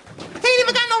skedaddle. He ain't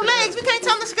even got no legs. We can't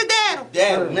tell him to skedaddle.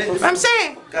 Damn, nigga. I'm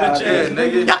saying? Y'all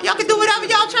can do whatever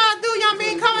y'all trying to do, you know what I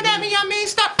mean? Coming at me, you know what I mean?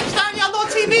 Starting y'all little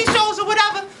TV shows or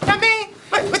whatever, you know what I mean?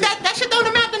 But that shit don't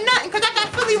amount to nothing, because I got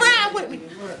Philly riding with me. You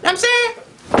know what I'm saying?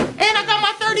 And I got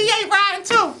my 38 riding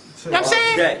too. You know what I'm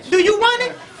saying? Do you want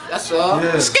it? That's all.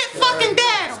 Yeah. Skip fucking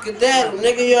daddle. Skedaddle,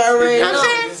 nigga, you already know. You know what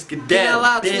I'm saying?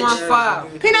 Skedaddle, bitch.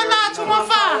 Peanut line 215. You know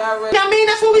what I mean?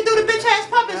 That's what we do to bitch ass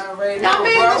puppets. You know what I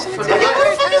mean? Listen to yo, who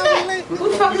the fuck is that?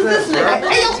 Who the fuck is this nigga?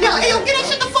 Hey, yo, get that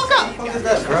shit the fuck up. What is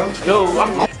that, bro? Yo,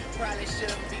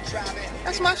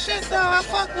 That's my shit, though. I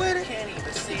fuck with it.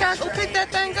 You gotta go pick that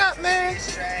thing up, man.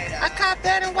 I copped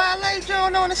that in Wale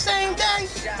Jones on the same day,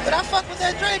 but I fuck with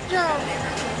that Drake Jones.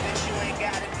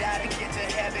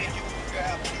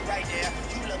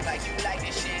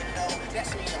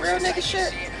 Real nigga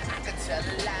shit.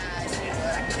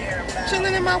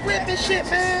 Chillin' in my whip and shit,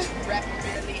 man.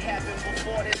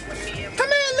 Come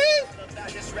here, Lee.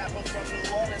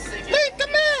 Lee,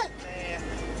 come here.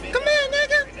 Come here,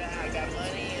 nigga.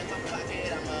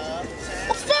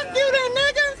 Well, fuck you then,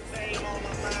 nigga.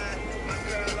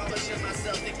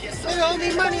 Nigga owe me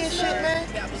money and shit, man.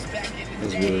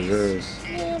 That's what it is.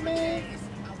 Yeah, man.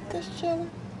 Just chillin'.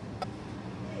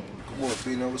 Come on,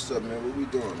 Pino, what's up, man? What we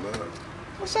doing, man?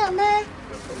 What's up, man?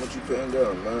 How much you paying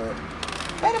down, man?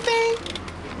 Bada bing.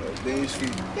 Bean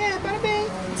Street. Yeah, bada bing.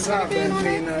 What's up, man?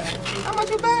 How much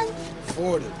you paying?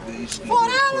 40.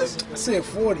 $4? I said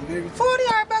 40, baby. 40, all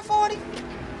right, about 40.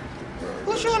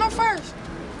 Who's shooting them first?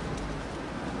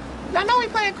 Y'all know we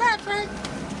playing craps, right?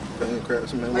 Paying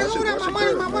craps, man. Wait, hold up, my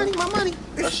money.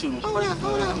 I shoot him. Hold up,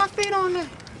 my feet on there.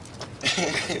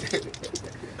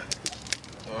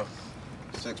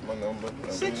 6 my number.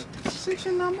 Six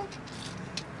your number.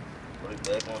 Right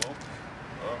back on him.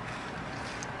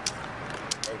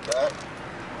 Right back.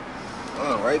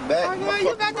 Right back. Oh, yeah,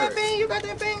 you got that bean. You got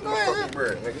that bean. Go ahead, huh?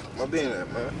 Bread, nigga. My bean at,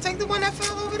 man. Take the one that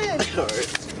fell over there. All right.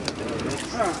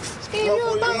 Scheme, you a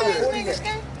bum ass nigga,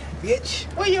 Scheme. Bitch.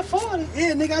 Well, you're 40.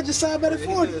 Yeah, nigga, I just signed better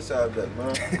 40. I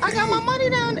got my money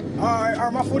down there. All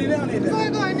right, my 40 down there. Go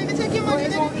ahead, nigga. Take your money.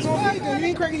 It's on me, though. You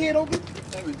ain't cracking head open.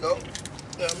 There we go.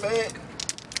 Yeah, man.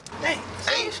 Hey,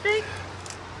 Same Street.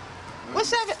 What's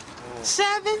 7?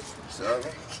 7?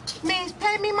 7. Means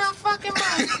pay me my fucking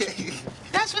money.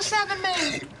 That's what 7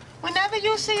 means. Whenever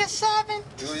you see a 7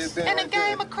 in a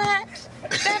game of craps,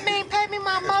 that means pay me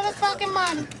my motherfucking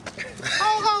money.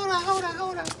 Hold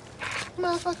on.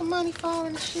 Motherfucking money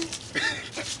falling and shit.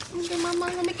 Let me get my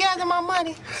money. Let me gather my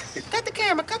money. Cut the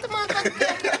camera. Cut the motherfucking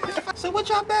camera. So what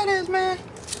y'all bet is, man?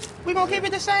 We gonna keep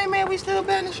it the same, man? We still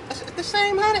betting the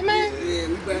same 100, man? Yeah,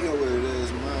 we better know what it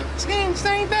is, man. Scheme,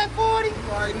 same bet 40?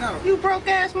 Right now. You broke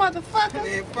ass motherfucker.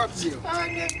 Man, fuck you. All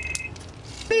right, man.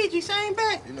 Fiji, same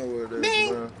bet. You know what it is,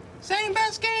 Bing. man. Same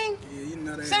bet, Scheme. Yeah, you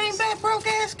know that. Same bet, broke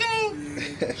ass Scheme.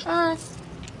 Yeah. All right.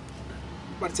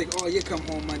 About to take all your come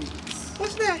home money.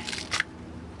 What's that?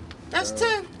 That's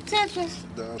 10. Tensions.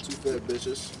 Down 2 fat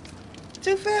bitches.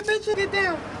 2 fat bitches, get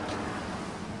down.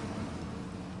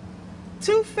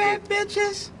 2 fat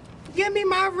bitches, give me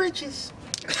my riches.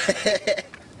 Both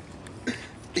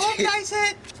dice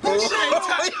hit. Both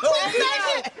dice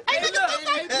hit. Hey, nigga,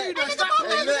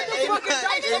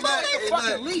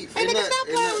 Fucking leave. Hey, nigga, stop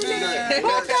playing with me.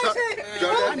 Both dice hit.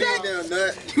 Drop that bean down,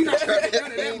 nut. Drop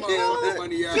that bean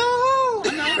down. Yo,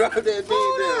 Drop that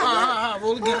bean down.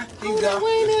 Roll again. hold on, we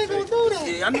ain't gonna do that.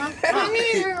 Yeah, I know. We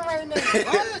ain't here right now.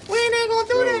 We ain't gonna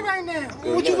do that right now.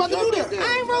 What you about to do there?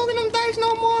 I ain't rolling them dice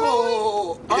no more.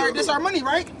 Oh, all right, this our money,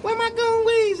 right? Where my gun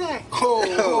weeds at?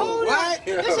 Oh, what?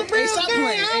 This a real stop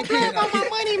game. playing. I don't play about my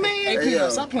money, man. Hey,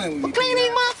 Peanut, stop playing with me. Clean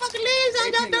these motherfucking leaves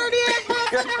out your dirty ass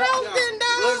motherfucking house, then,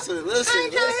 dog. Listen. I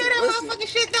ain't trying to hear that motherfucking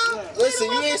shit, dog.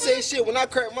 Listen, you ain't say shit when I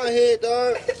crack my head,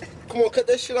 dog. Come on, cut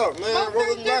that shit off, man.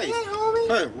 Roll the dice.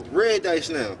 Hey, red dice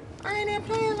now. I ain't even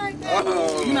playing like that.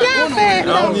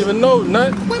 I don't even know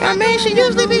nothing. I mean, she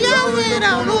usually be out here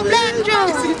though, little black Joe.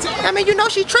 I mean, you know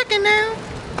she tricking now.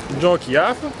 Joan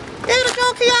Kiafa? Yeah, the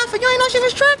Joan Kiafa. You ain't know she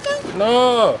was tricking?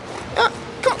 No.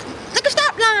 Come on, nigga,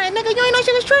 stop lying, nigga. You ain't know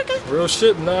she was tricking? Real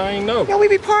shit, nah, I ain't know. Yo, we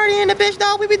be partying the bitch,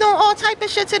 dog. We be doing all type of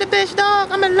shit to the bitch, dog.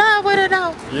 I'm in love with her,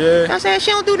 though. Yeah. You know what I'm saying? She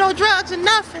don't do no drugs or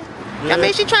nothing. Yeah. I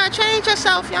mean, she trying to change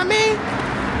herself, you know what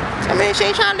I mean? She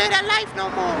ain't trying to live that life no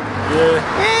more. Yeah.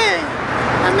 Yeah.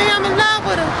 I mean, I'm in love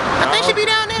with her. I think she be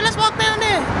down there. Let's walk down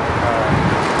there.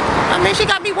 I mean, she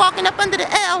got me walking up under the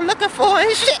L looking for her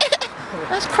and shit.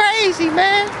 That's crazy,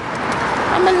 man.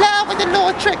 I'm in love with the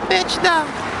little trick bitch, though.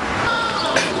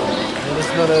 Man, this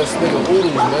nut ass nigga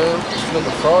Oodles, man. This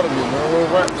nigga fraud of me, man. Real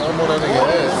rap. I'm on that nigga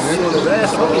ass. Man. His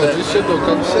ass on that. This shit don't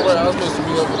come from right. I was supposed to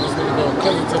be up with this nigga down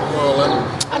Killington and all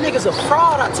that. That nigga's a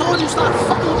fraud. I told you, stop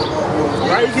fucking with him.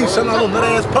 Right? You keep sending all them nut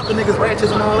ass puppet niggas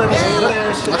ratchets and all that shit.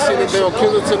 I seen it down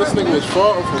Killington. This nigga was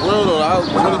frauding for real though. I was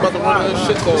really about to run that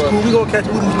shit though. Cool, we gonna catch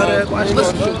Oodles nut ass. Watch this.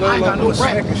 I ain't got no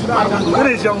rap. Look at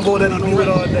this young boy that he be with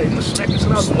all day. Man,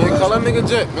 call that nigga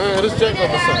Jack, man. This Jack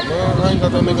up or something, man. I ain't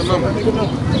got that nigga number.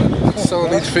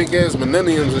 Selling these fake ass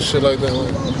millenniums and shit like that.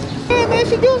 Yeah, man,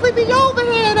 she usually be over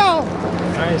here, though.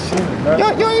 I ain't seen it,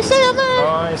 man. You ain't see her, man? Oh,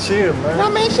 I ain't seen it, man. I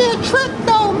mean, she a trick,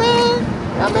 though, man.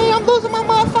 I mean, I'm losing my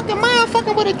motherfucking mind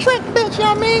fucking with a trick bitch, you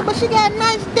know what I mean? But she got a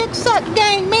nice dick suck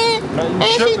game, man. Man,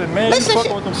 you tripping, man. Listen, you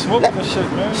fucking with them smoking and shit,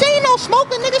 man. She ain't no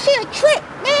smoker, nigga. She a trick,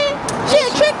 man. She a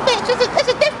trick bitch.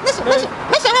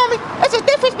 Listen, homie. It's a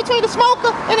difference between a smoker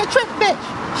and a trick bitch.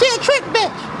 She a trick bitch.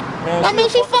 Man, I mean,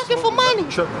 she fucking for money.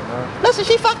 Listen,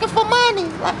 she fucking for money.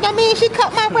 I mean, she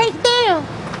cut my rate down.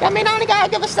 I mean, I only gotta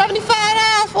give her $75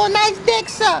 for a nice dick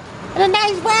suck and a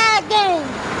nice ride game.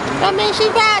 I mean, she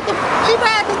ride the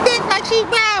dick like she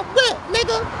ride whip,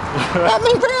 nigga. I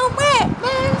mean, real rap,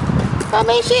 man. I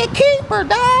mean, she a keeper,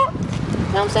 dog. You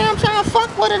know what I'm saying? I'm trying to fuck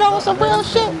with it on some real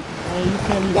shit. Man, you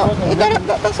can't be fucking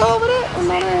that's over there? Oh,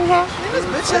 no, there ain't her.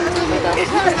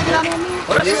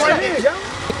 What you want here, yo?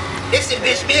 Listen,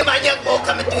 bitch, me and my young boy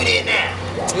coming through there now.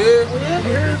 Yeah.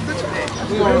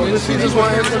 She just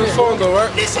want to answer the song though,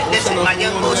 right? Listen, my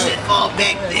young boy said fall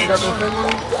back, bitch.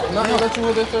 Nothing that you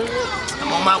with that 30?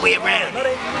 I'm on my way around.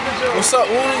 What's up,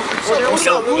 Woody? What's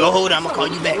up? Yo, hold on, I'm gonna call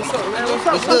you back.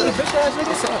 What's good?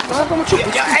 What's up?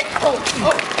 Yo, hey.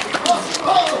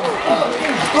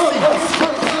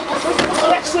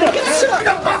 Get the shit up.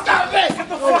 Get the fuck out of me. Get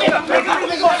the fuck out of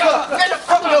me. Get the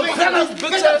fuck out of me.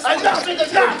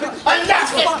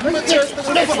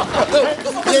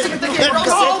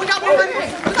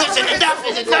 Listen, enough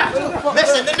is enough.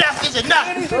 Listen, enough is enough.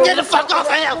 Get the fuck off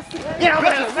of him. Get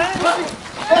over here.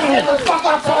 Get the fuck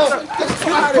off of him.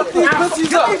 Put these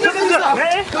bitches up,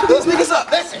 man. Those niggas up.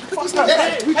 Listen.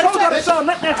 We told you to show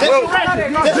nothing.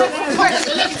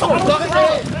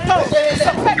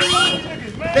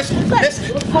 Listen,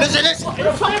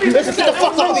 get the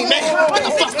fuck off me, man. Get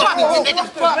the fuck off me, nigga.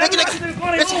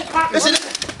 Listen,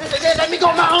 let me go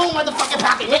in my own motherfucking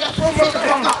pocket, nigga. Get the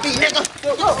fuck off me, nigga.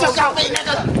 Get the fuck off me,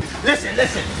 nigga. Listen.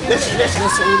 Listen, if you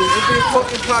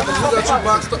fucking pockets, we got you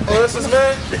boxed up. Oh, this is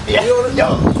man?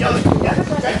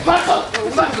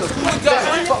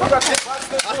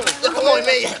 Come on,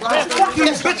 man.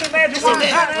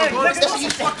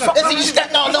 Listen, you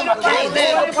stepped all over my game,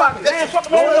 man.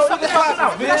 Come on, man.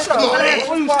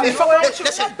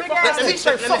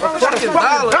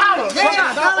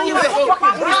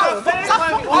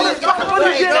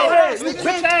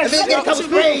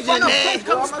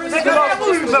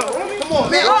 Come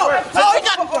on, man. Oh,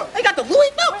 he got the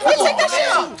Louis belt. Take that shit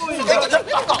off. Take the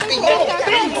fuck off me, man.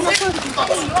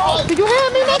 Did you hear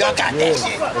me, nigga? Y'all got that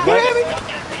shit. You hear me?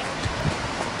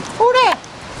 Who that?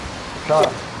 Kai.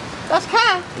 That's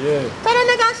Kai? Yeah. Tell that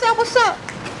nigga I said what's up.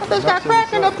 That bitch got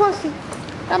crack in her pussy.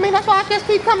 I mean, that's why I just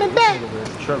keep coming back.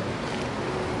 Tripping.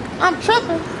 I'm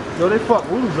tripping. Yo, they fuck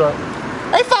Oodles up.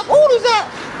 They fuck Oodles up.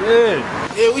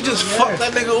 Yeah, we just fucked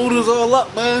that nigga Oodles all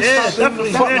up, man. Yeah,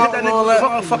 definitely. Fuck out and all that.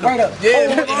 Right up.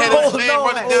 Yeah, nigga had his man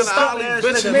running down the alley,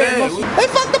 bitching, man. They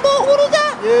fucked the boy Oodles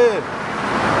up? Yeah.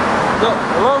 Yo,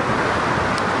 hello?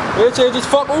 They just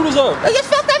fuck Oodles up. They just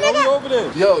fucked that nigga? Over there.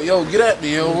 Yo, get at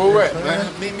me, yo. Where we at, man?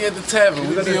 Meet me at the tavern.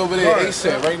 We be over there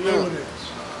ASAP right now.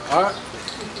 Alright?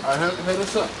 Alright, hit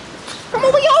us up. Come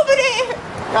on, we over there.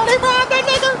 Yo, they robbed that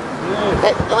nigga?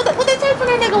 Yeah. What they take from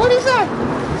that nigga? What he say?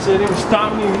 He said he was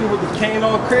stopping me with the cane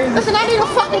all crazy. Listen, I need a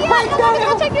fucking break, dog.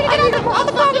 I'll take you to get on the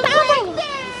other fucking break.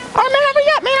 Alright, man, hurry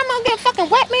up, man. I'm gonna get fucking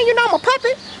wet, man. You know I'm a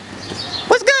puppet.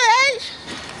 What's good, H?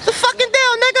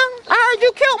 heard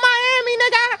you killed Miami,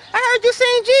 nigga. I heard you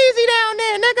seen Jeezy down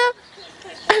there, nigga.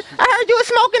 I heard you was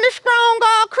smoking the strong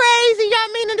all crazy, you know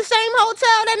what I mean, in the same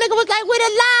hotel. That nigga was like, where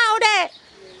the loud at?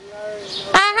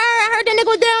 I heard that nigga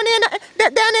was down there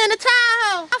in the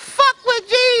Tahoe. I fuck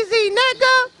with Jeezy,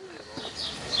 nigga.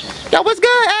 Yo, what's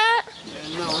good, Ad?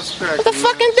 No, what's cracking? What's the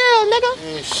fucking deal, nigga?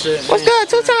 Ain't shit. What's good?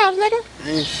 2 times, nigga.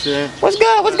 Ain't shit. What's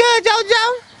good? What's good,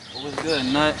 JoJo? What's good,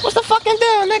 nut? What's the fucking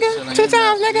deal, nigga? 2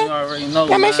 times, nigga. You already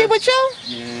know, I mean, she with you?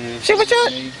 Yeah. She with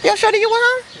you? Yo, shorty, you with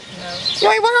her? No. You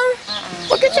ain't with her?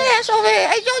 Well, get your ass over here.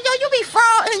 Hey, JoJo, you be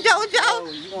frauding,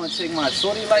 JoJo. You gonna take my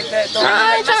shorty like that, though?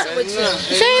 I ain't trying.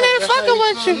 She ain't even fucking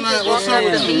with you. What's up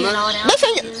with you, man?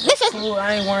 Listen. Cool,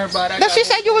 I ain't worried about that. Look, she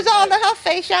said you was all in her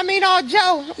face. I mean, all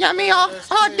Joe. I mean, all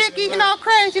dick eating all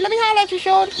crazy. Let me holler at you,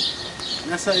 shorty.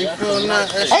 That's how you feel now.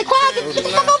 Hey, Quad, get the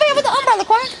fuck over here with the umbrella,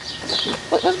 Quad.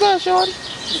 What's good, shorty?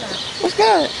 What's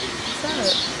good?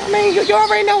 I mean, you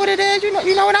already know what it is.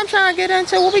 You know what I'm trying to get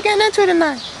into. What we getting into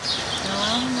tonight?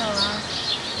 I don't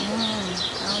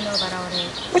know about all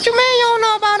that. What you mean you don't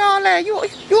know about all that?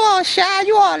 You all shy,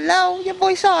 you all low, your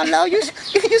voice all low. You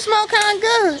smell kind of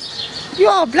good. You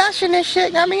all blushing and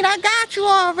shit. I mean, I got you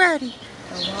already.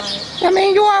 I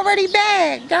mean, you already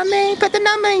bagged. I mean, put the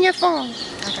number in your phone.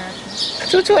 I got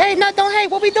you. 228 not don't hate.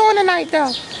 What we doing tonight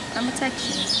though? I'ma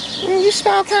text you. You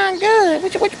smell kind of good.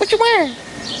 What you wearing?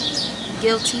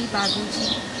 Guilty by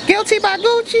Gucci. Guilty by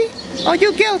Gucci? Oh,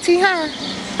 you guilty, huh?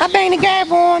 I bang the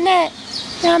gabber on that.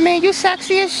 You know what I mean? You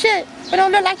sexy as shit. But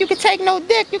don't look like you can take no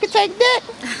dick. You can take dick.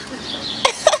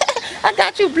 I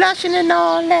got you blushing and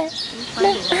all that.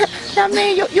 I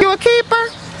mean, you a keeper?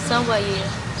 Somewhat, yeah.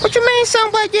 What you mean,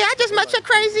 somewhat? Yeah, I just met your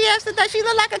crazy ass today. She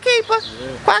look like a keeper.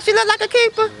 Why she look like a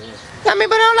keeper? I mean,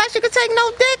 but I don't like she could take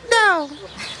no dick, though.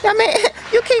 I mean,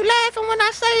 you keep laughing when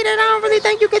I say that. I don't really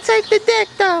think you can take the dick,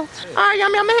 though. All right, I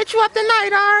mean, I'm going to hit you up tonight,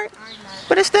 all right?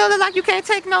 But it still look like you can't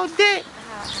take no dick.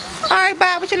 All right,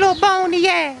 bye with your little bony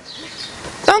ass.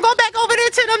 Don't go back over there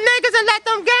to them niggas and let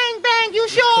them gang bang you,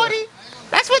 shorty.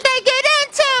 That's what they get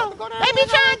into. They be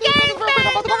trying to gang bang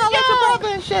you.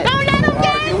 Don't let them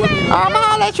gang bang. I'ma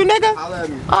holler at you, nigga. All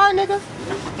right, nigga.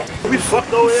 We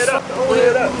fucked over it up.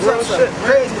 Real shit.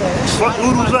 Fuck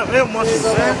noodles up. They muscles,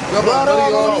 man. Yo,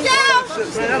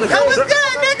 what's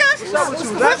good, nigga?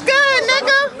 What's good,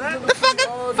 nigga? The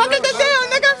fucking the deal,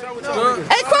 nigga?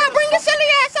 Hey, Quad, bring your silly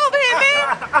ass over here, man.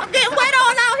 I'm getting wet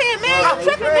all out here, man. You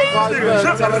tripping,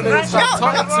 man?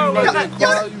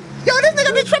 Yo, this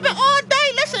nigga be tripping all day.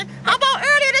 Listen, how about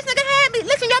earlier this nigga had me?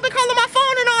 Listen, y'all been calling my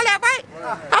phone and all that, right?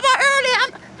 How about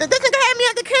earlier? This nigga had me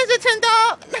at the Kensington,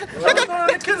 dog. Looking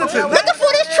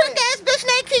for this trick ass bitch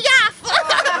named Kiafa.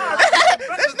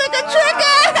 This nigga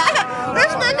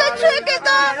trigger,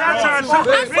 dog. I'm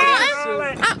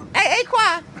frauding. Hey,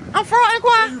 Quad. I'm frauding,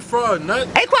 Quad. You fraud, nut.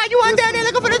 Hey, Quad, you went down there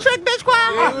looking for the trick, bitch,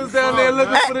 Quad? Yeah, he was down there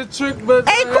looking for the trick, but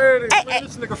I heard it.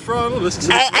 This nigga fraud. Listen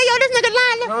to Hey, yo, this nigga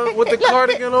lying. With the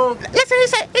cardigan on? Listen,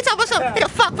 he talking about something. He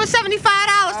fuck for $75.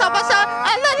 Talking about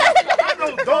something.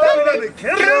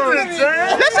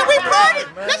 Listen, we party.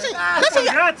 Listen,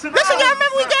 y'all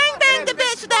remember we gangbanged the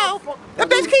bitch, though. The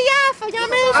bitch Kiafa, you know what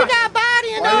I mean? She got a body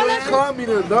and all that. Why you call me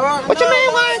the dog? What you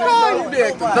mean, why you call you? You be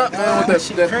acting up, man, with that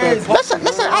shit. Listen,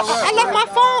 I left my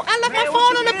phone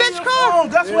on the bitch car.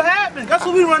 That's what happened. That's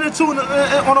what we run into on the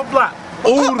block.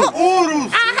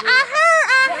 Oodles. I heard.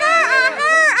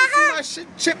 Shit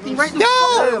chipped me right in Yo,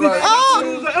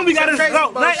 and we got his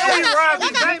throat. Y'all got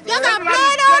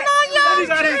blood all on y'all. We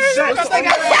got his shit. Look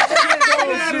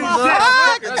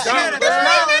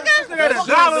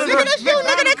at this shoe,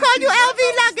 nigga. They call you LV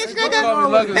luggage, nigga.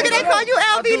 Nigga, they call you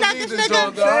LV luggage,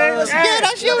 nigga. Yeah,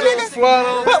 that's you, nigga.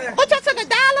 What y'all took $1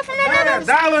 from that nigga?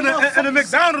 $1 in the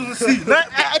McDonald's receipt. The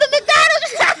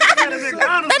McDonald's.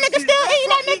 That nigga still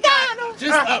eating at McDonald's.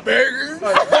 Just a burger.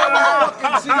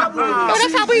 Yo,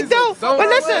 that's how we do. But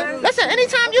listen,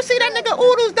 anytime you see that nigga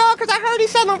Oodles, dog, because I heard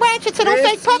he's selling ratchet to them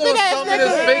fake puppet ass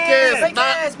niggas. Fake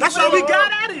ass. That's what we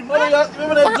got at him, man.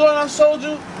 Remember that joint I showed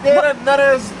you? Yeah, that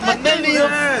is Millennium.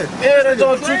 Yeah, that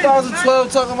joint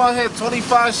 2012 talking about had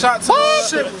 25 shots.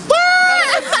 What? Yo,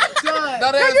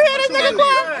 you hear this nigga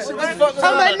call? A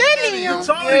Millennium.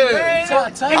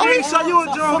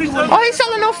 Oh, he's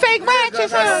selling no fake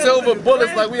ratchets, huh? Silver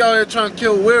bullets like we out here trying to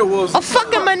kill werewolves. A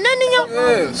fucking Millennium?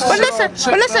 Yeah. But listen,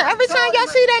 every time y'all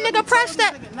see that nigga press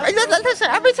that, listen,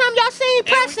 every time y'all see him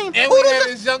press him, and we had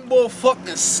this young boy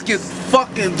fucking skid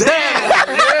fucking down.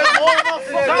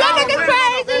 Y'all niggas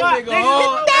crazy.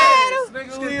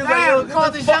 Nigga,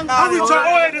 about this young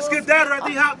boy. Let's get that right.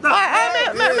 He hopped up.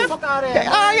 Fuck out of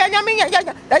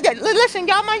here. Listen,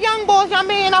 y'all my young boys, I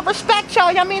mean, I respect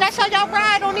y'all, I mean, that's how y'all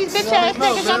ride on these bitch ass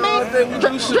niggas, I mean,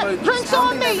 drinks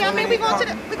on me, I mean, we going to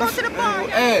the bar.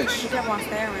 Ash. She kept on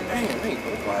staring.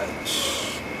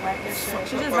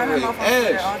 She just running off on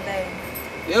Twitter all day.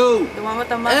 Yo. The one with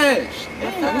the money. Ash.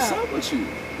 What's up with you?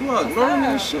 You are ignoring me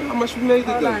and shit. How much we made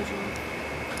today?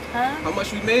 Huh? How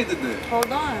much we made today?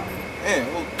 Hold on.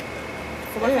 Man, hold on.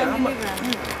 What time you leaving?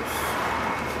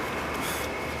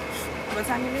 What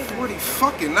time you leaving? $40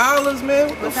 fucking dollars, man.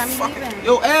 What time you leaving?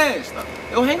 Yo, Ash.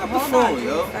 Yo, hang up the phone,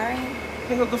 yo. Sorry.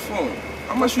 Hang up the phone.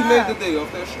 How much you made today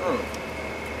off that shrimp?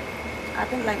 I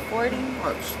think like 40.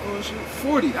 What?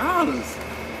 $40.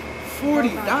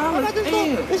 $40.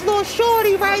 Damn. This little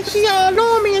shorty, right? She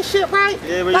knowing me and shit, right?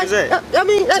 Yeah, where you was at? I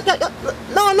mean,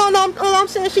 no. I'm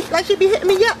saying she be hitting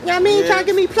me up. You know what I mean? Trying to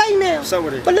give me play now. What's up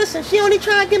with it? But listen, she only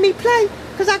trying to give me play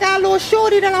because I got a little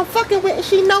shorty that I'm fucking with, and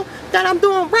she know that I'm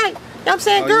doing right. You know what I'm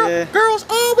saying? Girls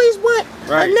always want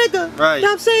a nigga. Right. You know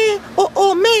what I'm saying? Or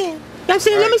a man. You know what I'm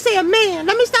saying? Let me say a man.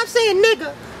 Let me stop saying nigga. You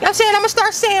know what I'm saying? I'm gonna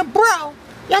start saying bro.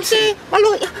 You know what I'm saying?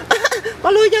 My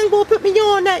little young boy put me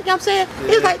on that, you know what I'm saying?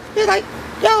 Yeah. He's like,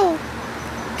 yo,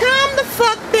 calm the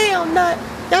fuck down, nut.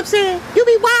 You know what I'm saying? You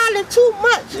be wildin' too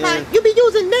much. Like, you be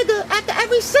using nigga after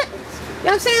every sentence.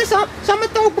 You know what I'm saying? So I'm gonna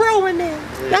throw bro in there.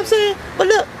 You know what I'm saying? But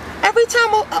look, every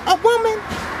time a woman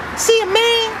see a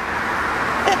man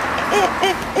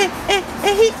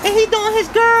and he doing his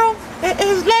girl and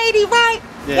his lady right,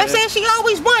 you know what I'm saying? She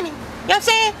always wanting. You know what I'm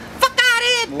saying? Fuck out of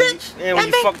here, bitch. Yeah, when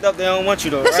you fucked up, they don't want you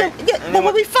though, listen, right? But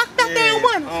when we fucked up, they don't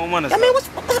want us. I don't want us. I mean, what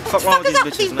the fuck is up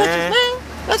with these bitches, man? You know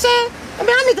what I'm saying? I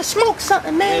mean, I need to smoke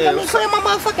something, man. I mean, clear my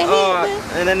motherfucking head,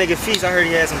 man. And that nigga Feast, I heard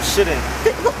he had some shit in.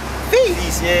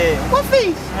 Feast? Yeah. What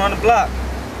Feast? On the block.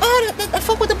 Oh, that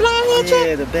fuck with the blonde hair chick?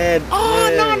 Yeah, the bad.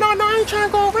 Oh, no, I ain't trying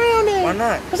to go around there. Why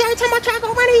not? Because every time I try to go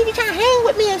around there, he be trying to hang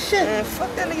with me and shit. Man, fuck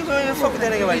that nigga, you don't even fuck with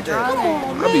that nigga like that. Come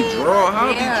on, man. I be drawing.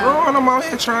 I be drawing. I'm out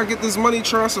here trying to get this money,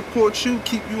 trying to support you,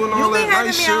 keep you and all that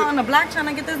nice shit. You be having me out on the block trying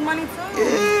to get this money too.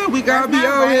 Yeah, we gotta be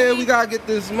out here. We gotta get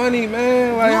this money,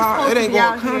 man. Like, it ain't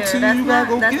gonna come to you. You gotta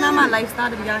go get it. That's not my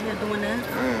lifestyle to be out here doing that.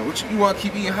 Man, what you want to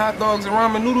keep eating hot dogs and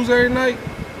ramen noodles every night?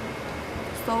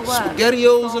 So what?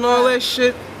 SpaghettiOs and all that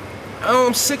shit.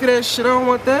 I'm sick of that shit. I don't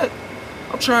want that.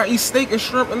 I'm trying to eat steak and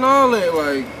shrimp and all that.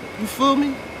 Like, you feel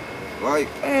me? Like,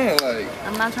 man, like.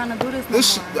 I'm not trying to do this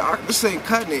no more. This ain't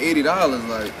cutting it $80.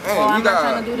 Like, man, you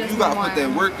gotta put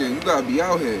that work in. You gotta be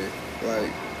out here.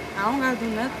 Like. I don't gotta do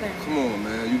nothing. Come on,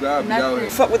 man. You gotta be out here.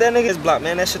 Fuck with that nigga's block,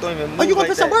 man. That shit don't even move. Oh, you gonna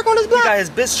put some work on his block? He got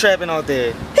his bitch trapping out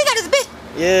there. He got his bitch.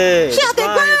 Yeah. She out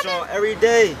there grinding every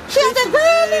day. She out there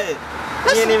grinding.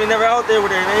 He ain't even never out there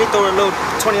with her, man. He throw her a little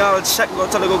 $20 check, go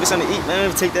tell her go get something to eat,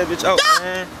 man. Take that bitch out,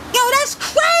 man. Yo, that's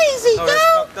crazy, yo. That's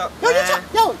fucked up,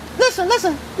 yo,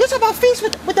 listen. You talk about Feast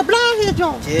with the blonde hair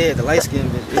joint. Yeah, the light skin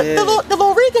bitch. Yeah. The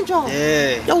little Rican joint.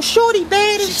 Yeah. Yo, shorty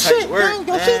bad as shit, work,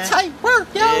 yo. She tight work,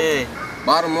 yo. Yeah.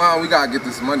 Bottom line, we gotta get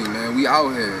this money, man. We out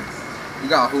here. We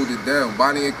gotta hold it down.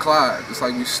 Bonnie and Clyde, just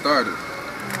like we started.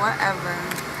 Whatever.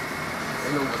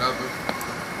 Ain't no whatever.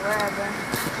 Whatever.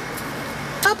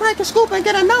 I probably can scoop and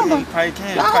get a number. Yeah, you probably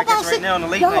can. You probably catch right now on the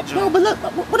late night joint. Yo, but look,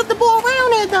 what if the boy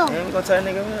around there though? Yeah, we gonna tell that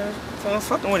nigga, man, I'm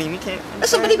fucking with him. He can't.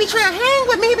 Listen, but he be trying to hang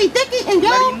with me. He be dicky and yo.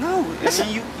 Let him know. Listen,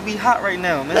 you be hot right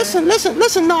now, man. Listen.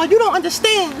 No, you don't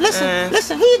understand. Listen.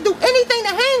 He'd do anything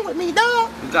to hang with me, dog.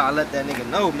 You gotta let that nigga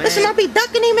know, man. Listen, I be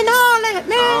ducking him and all that,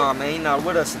 man. Aw, man, he not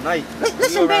with us tonight.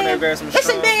 Listen, Bam.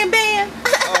 Bam.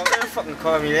 Oh, man, fucking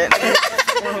call me that.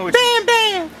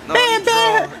 Bam.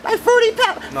 Like Fruity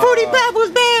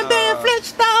Pebbles, Bam,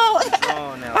 Flintstone.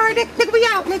 No. All right, nigga, we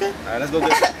out, nigga. All right, let's go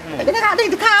get some. Nigga, I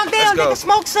need to calm down, nigga,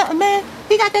 smoke something, man.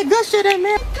 He got that good shit in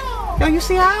there. Yo, you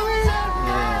see how it is?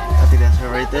 Yeah, I think that's her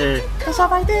right there. That's her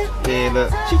right there? Yeah,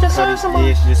 look. She just served somebody?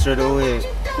 Yeah, she just served over here. She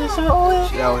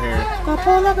out here. Gonna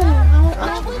pull up in there. I'm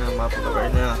about to pull up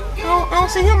right now. I don't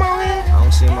see him out here. I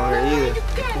don't see him out here either.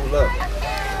 Pull up.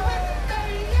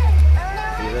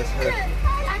 Yeah, that's her.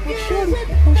 Oh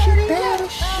shit, bad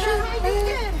as shit,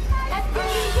 man.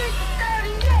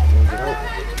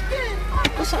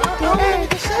 What's up? Yo, man,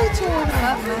 what you say to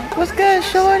her? What's good,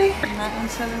 shorty? Nothing,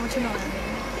 chilling. What you doing?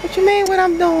 What you mean what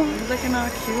I'm doing? You looking all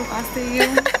cute. I see you.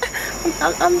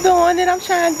 I'm doing it. I'm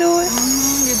trying to do it.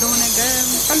 You're doing it good.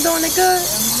 I'm doing it good.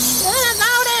 Yeah, that's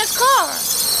loud ass car.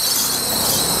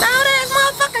 Loud ass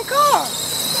motherfucking car.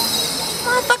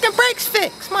 Motherfucking brakes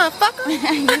fixed, motherfucker.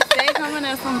 You stay coming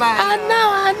at somebody. I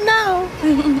know.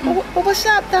 But what's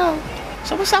up though?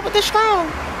 So what's up with this strong?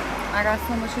 I got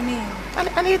so much you need.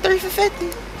 I need 3 for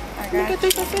 $50. I got 3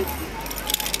 for $50.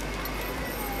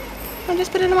 I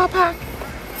just put it in my pocket.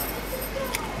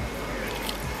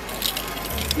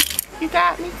 You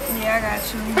got me? Yeah, I got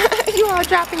you. You all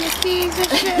dropping your keys and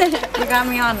shit. You got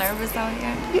me all nervous out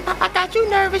here. I got you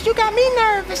nervous. You got me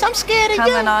nervous. I'm scared of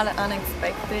you. Coming all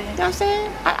unexpected. You know what I'm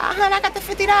saying? Hun, I got the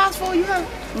 $50 for you, huh?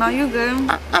 No, you good.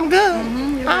 I'm good.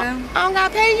 You good. I don't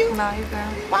gotta pay you? No, you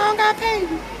good. Why I don't gotta pay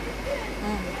you?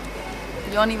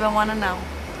 You don't even want to know.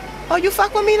 Oh, you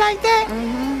fuck with me like that?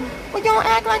 Well, you don't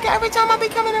act like it every time I be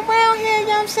coming around here, you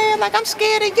know what I'm saying? Like I'm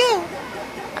scared of you.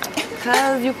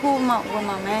 Cause you cool with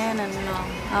my man and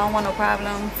I don't want no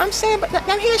problems. I'm saying, but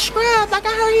I'm here scrub. Like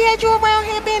I heard he had you around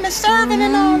here being a servant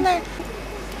and all that.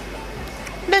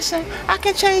 Listen, I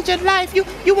can change your life.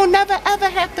 You will never ever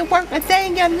have to work a day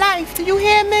in your life. Do you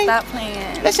hear me? Stop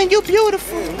playing. Listen, you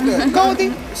beautiful. Goldie.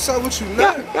 What's up with you,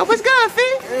 nut? Yo, what's good,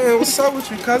 Fee? Man, what's up with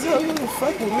you, cousin? You don't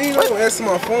fuck with me. Don't answer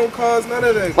my phone calls, none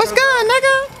of that. What's good,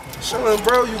 nigga? Chillin',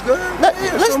 bro. You good?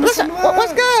 Listen,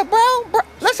 what's good, bro?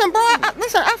 Listen, bro.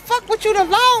 I fuck with you the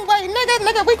long way, nigga.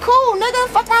 Nigga, we cool, nigga.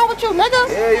 Fuck wrong with you, nigga.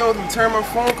 Yeah, you don't return my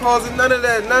phone calls and none of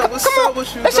that. What's up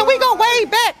with you? Listen, we go way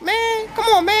back, man. Come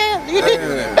on, man.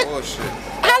 Bullshit.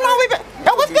 How long we been?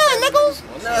 Yo, what's good, Nichols?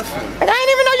 Nothing. I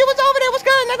didn't even know you was over there. What's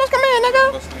good, Nichols? Come here,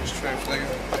 nigga.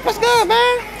 What's good,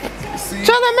 man?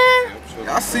 Chillin', man.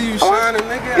 I see you shining,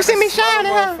 nigga. You see me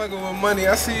shining, huh? Motherfucker with money.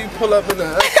 I see you pull up in the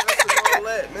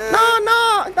man. No,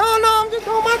 I'm just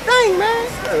doing my thing, man.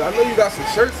 I know you got some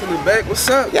shirts in the back. What's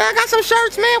up? Yeah, I got some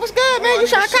shirts, man. What's good, man? You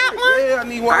trying to cop one? Yeah, I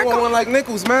need one. I want one like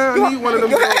Nichols, man. I need one of them.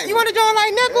 You want to join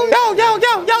like Nichols? Yo.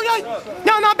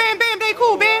 No, Bam, they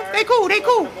cool, man. They cool,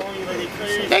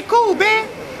 man.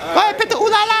 Go ahead, pick the ooh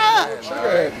la la up.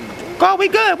 Go, we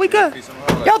good.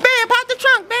 Yo, Bam, pop the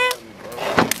trunk, man.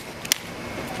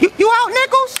 You out,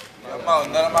 Nichols? I'm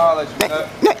out, I'll let you know.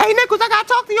 Hey, Nichols, I gotta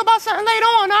talk to you about something later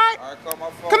on, all right? Alright, call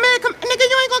my phone. Come here, nigga,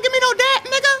 you ain't gonna give me no dad,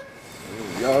 nigga?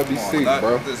 Y'all be sick,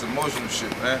 bro. This emotional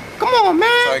shit, man. Come on,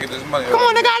 man. Try to get this money. Come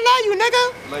on, nigga, I love you, nigga.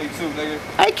 Love you too, nigga.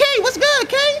 Hey, Key, what's good,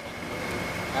 Key?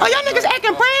 Oh, y'all niggas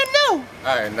acting brand new.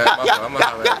 Alright, I'm gonna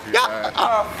holler at you.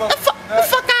 The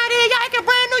fuck out of here, y'all acting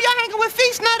brand new. Y'all hanging with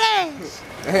Feast nut ass.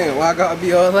 Damn, why I gotta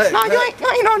be all that? No, you ain't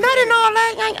no nut and all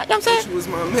that. You know what I'm saying? You was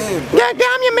my man, bro. Yeah,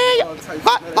 I'm your man.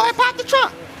 Go ahead, pop the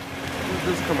trunk.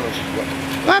 This coming up.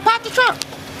 Go ahead, pop the trunk.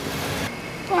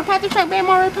 Go ahead, pop the trunk, man.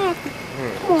 I'm already popped it.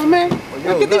 Come on, man.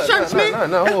 Get these shirts, man.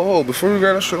 No, hold. Before we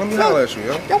grab that shirt, let me holler at you,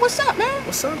 yo. Yo, what's up, man?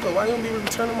 What's up, though? Why you don't be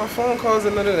returning my phone calls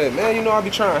and none of that? Man, you know I be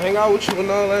trying to hang out with you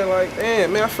and all that. Like,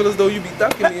 damn, man, I feel as though you be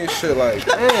ducking me and shit. Like,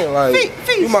 damn, like,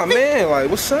 you my man. Like,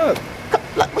 what's up?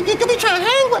 You be trying to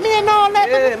hang with me and all that.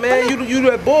 Yeah, man, you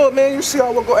that boy, man. You see I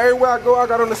will go everywhere I go. I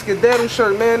got on the skedaddle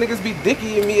shirt, man. Niggas be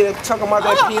dicky in me talking about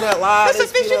that peanut lie,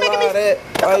 this peanut lie, that.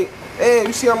 Like, hey,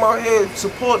 you see I'm out here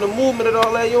supporting the movement and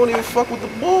all that. You don't even fuck with the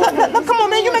bull. Look, come on,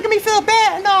 man. You making me feel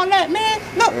bad and all that, man.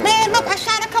 Look, I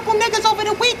shot a couple niggas over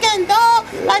the weekend, dog.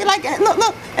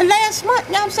 Look. And last month,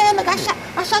 you know what I'm saying? Look, I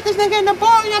shot this nigga in the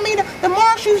bar. You know what I mean? The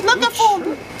marshals looking for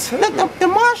me. Look, the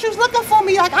marshals looking for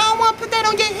me. Like, I don't want to put that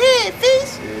on your head,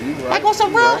 Feast. Yeah, you right. Like on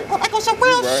some real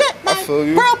shit, like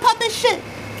real puppet shit.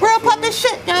 Real puppet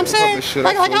shit, you know what I'm saying?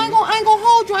 Like I ain't gonna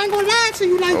hold you, I ain't gonna lie to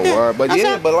you like that. Right. But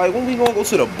yeah, but like when we gonna go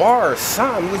to the bar or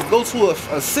something, let's go to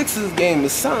a Sixers game or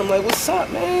something. Like, what's up,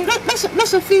 man?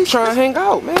 Listen, Feast. Trying to hang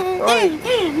out, man.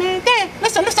 Damn, man.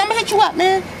 Listen, I'm gonna hit you up,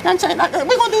 man. You know what I'm saying? Like,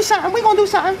 we gonna do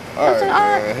something. All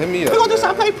right, hit me up. We gonna do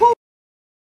something, play pool.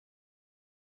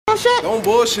 Shit. Don't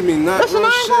bullshit me, not listen, real I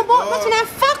ain't shit, gonna listen, I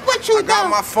fuck with you, I got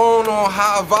my phone on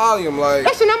high volume, like.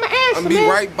 Listen, I'ma answer, I'm be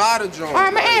right by the joint. Alright,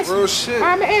 I'ma answer. Real shit.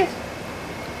 Alright, I'ma answer.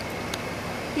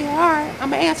 Yeah, alright,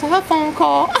 I'ma answer her phone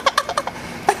call.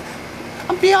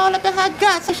 I'm be all up in her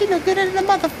guts, so she look good as a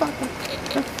motherfucker.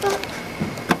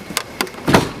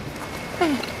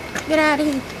 Get out of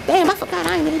here. Damn, I forgot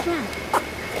I ain't even drive.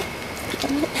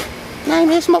 I ain't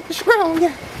even smoke the screw on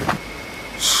yet.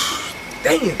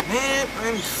 Damn, man. I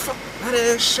ain't fucking none of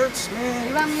that shirts, man.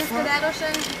 You got me a skedaddle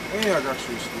shirt? Yeah, I got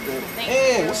you a skedaddle.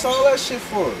 Thank you. What's all that shit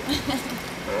for?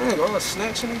 Man, all that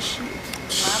snatching and shit.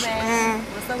 My bad.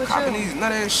 What's up with copping you? these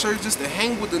nut ass shirts just to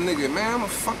hang with the nigga, man. I'm a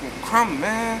fucking crumb,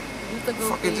 man.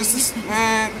 Fucking just to,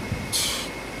 man.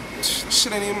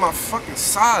 Shit ain't even my fucking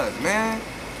size, man.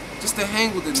 Just to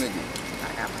hang with the nigga.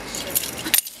 I got my shit.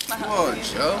 What,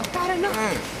 Joe? Got enough.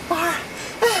 Man.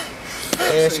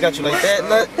 Yeah, she got you like that,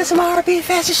 nut? This is my R&B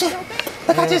fast shit.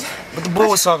 Look, I just... What the bull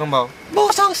was talking about? Bull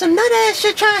was talking some nut ass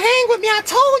shit trying to hang with me. I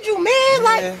told you, man.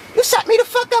 Like, you set me the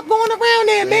fuck up going around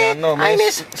there, man. Yeah, I know, man.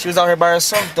 She was out here by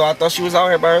herself, though. I thought she was out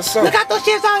here by herself. Look, I thought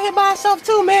she was out here by herself,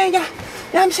 too, man. You know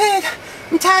what I'm saying?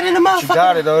 I'm tired of the motherfucker. You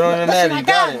got it, though. It don't even matter. You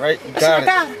got it, right? You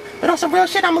got it. But on some real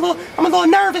shit, I'm a little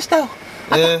nervous, though.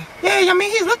 Yeah. Yeah, I mean,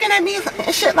 he's looking at me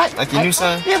and shit like he knew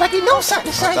something? Yeah, like he knew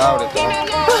something to say. I doubt it,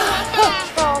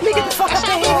 Let me get the fuck up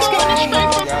in here.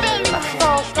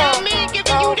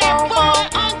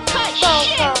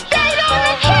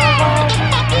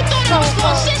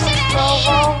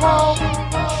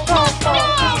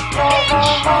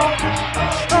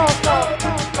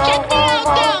 Check me out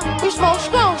though. We smoke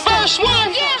strong. First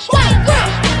one, white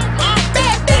girls,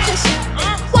 bad bitches,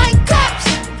 white cops,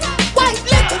 white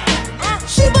liquor.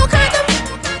 She bought condoms.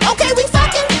 Okay, we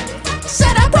fucking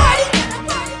set up party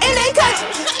and they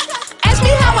cousins. Ask me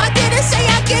how I get it, say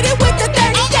I get it with the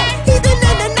 30K. Heathen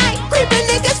in the night, creeping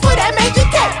niggas for that major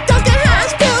cake. Dunkin'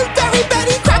 Hines, Pillsbury,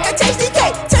 Betty Crocker, tasty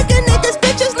cake. Taking niggas,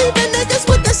 bitches, leaving niggas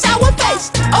with the sour face.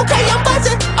 Okay, I'm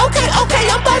buzzing. Okay,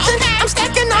 I'm buzzing. I'm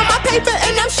stacking all my paper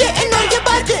and I'm shitting on your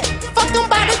budget. Fuck them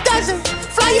by the dozen.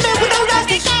 Fly you in with no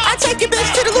luggage. I take your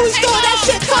bitch to the Louis store. That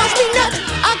shit cost me nothing.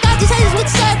 I got these haters with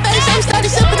the sad face. I'm steady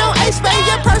sipping on Ace Bay.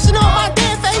 Your person on my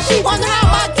damn face. She wonder how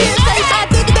my kids face. I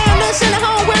dig it down there, send her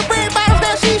home with bread bottles.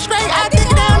 Now she's straight. I dig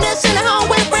it down there, send her home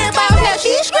with bread bottles. Now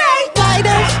she's straight.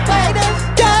 Lighters,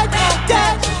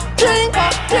 drink,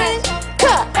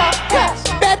 cut.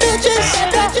 Bad bitches,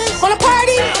 wanna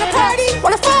party,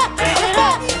 wanna fuck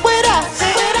with us.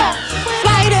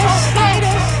 Lighters,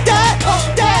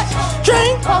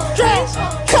 drink,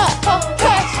 cut.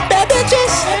 Bad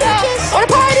bitches, wanna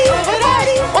party,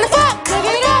 wanna fuck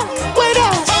with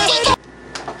us.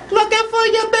 Looking for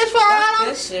your bitch for auto.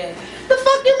 This shit. The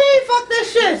fuck you mean, fuck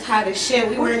this shit? It's hot as shit.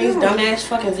 We wearing these dumbass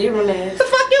fucking zebra masks. The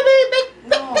fuck you mean, bitch?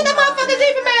 Put that motherfucking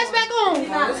zebra mask back on.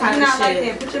 It's hot as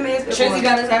shit. Put your mask back on. Trizzy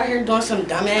got us out here doing some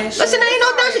dumbass shit. Listen, there ain't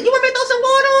no dumb shit. You want me to throw some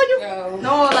water on you?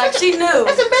 No, like she knew.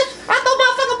 Listen, bitch, I throw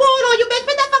motherfucking water on you, bitch.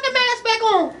 Put that fucking mask back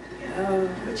on.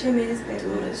 Put your mask back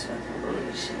on this fucking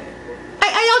bullshit.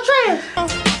 Hey, yo, Trez.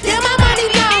 Yeah, my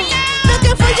money low.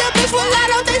 Looking for your bitch, well, I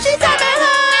don't think she coming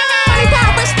home. Money,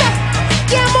 power, respect.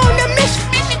 Yeah, I'm on the mission.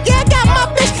 Yeah, I got my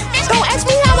bitch. Don't ask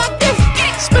me how I get it.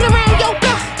 Spin around your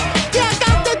block. Yeah, I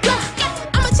got the Glock.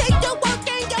 I'ma take your work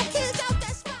and your kids out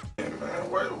that spot. Man,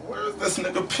 where's this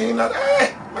nigga Peanut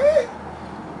at, man?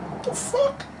 What the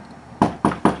fuck?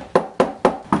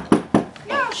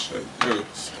 Shit, dude.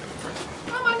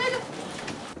 Oh, my nigga.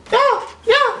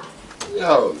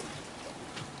 Yo.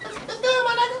 What's good,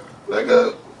 my nigga? Nigga,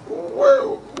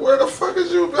 where the fuck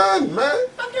is you been, man?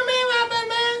 Fuck you mean where I been,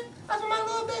 man? That's my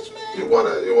little bitch, man.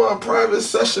 You want a private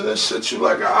session and shit, you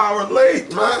like an hour late,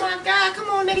 man. Oh my God, come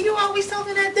on, nigga. You always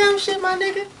talking that dumb shit, my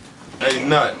nigga. Ain't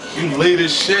nothing. You late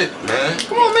as shit, man.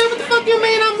 Come on, man. What the fuck you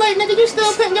mean I'm late, nigga? You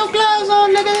still putting your gloves on,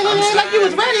 nigga. It ain't like you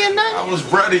was ready or nothing. I was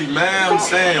ready, man. I'm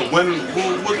saying, what are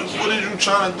you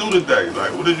trying to do today?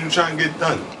 Like, what are you trying to get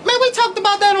done? Man, we talked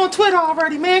about that on Twitter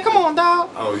already, man. Come on, dog.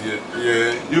 Oh, yeah,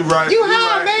 you right. You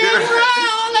high, man. You high.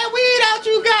 All that weed out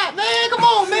you got, man. Come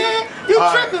on, man. You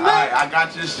tripping, man. I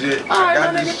got your shit. All right,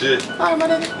 I got this shit. All right, my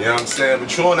nigga. You know what I'm saying? But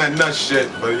you on that nut shit.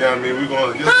 But, you know what I mean? We're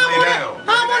going to just lay down.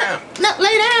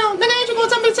 Lay down. Nigga, ain't you gonna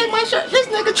tell me to take my shirt? This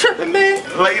nigga tripping, man.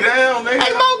 Lay down, nigga.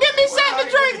 Hey, Mo, get me something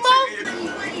to drink, Mo.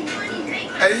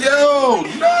 Hey, yo,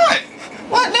 nut.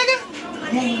 What, nigga?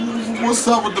 What's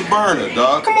up with the burner,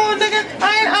 dog? Come on, nigga.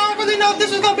 I don't really know if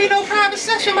this was gonna be no private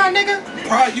session, my nigga.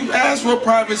 You asked for a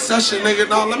private session, nigga.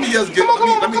 Now let me just get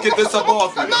let me get this up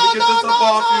off you. Let me get this up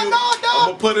off you. I'm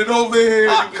gonna put it over here. You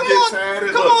can get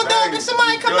tatted. Come on, dog. If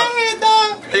somebody come in here,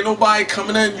 dog. Ain't nobody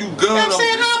coming in. You good? I'm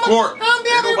saying, how I'm be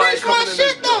able to reach for my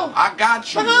shit, though. I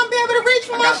got you. How I'm be able to reach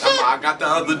for my shit? I got the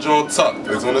other joint tucked.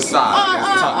 It's on the side. All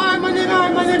right, my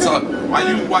nigga. Tuck.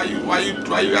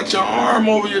 Why you got your arm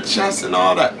over your chest and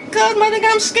all that? Cause my nigga,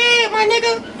 I'm scared, my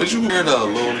nigga. But you hear that,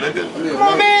 little nigga? Come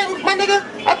on, man, my nigga.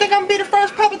 I think I'm gonna be the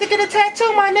first puppet to get a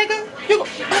tattoo, my nigga. You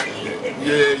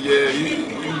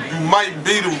might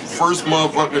be the first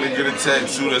motherfucker to get a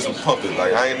tattoo that's a puppet.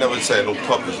 Like, I ain't never tattooed no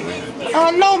puppets, man.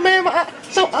 I know, man.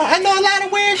 I know a lot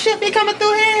of weird shit be coming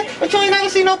through here, but you ain't never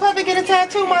seen no puppet get a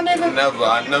tattoo, my nigga.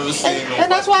 I never seen no.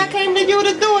 And that's why I came to you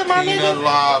to do it, my nigga. Peanut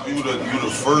Live, you the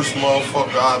first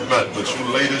motherfucker I met, but you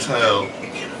late as hell.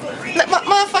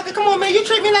 Motherfucker, come on, man. You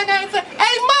treat me like I ain't fair.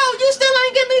 Hey, Mo, you still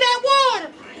ain't give me that water.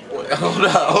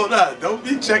 Hold on. Don't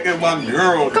be checking my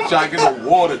neural to try to get the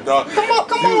water, dog. Come on,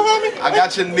 homie. I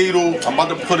got your needle. I'm about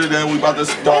to put it in. We about to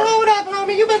start. Hey, hold up,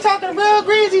 homie. You been talking real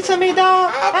greasy to me,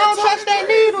 dog. I don't trust that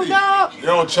needle, dog. You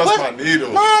don't trust my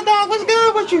needle? Nah, dog. What's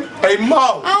good with you? Hey,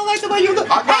 Mo. I don't like the way you look.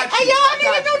 I got you. Hey, yo, I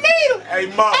need a new needle. Hey,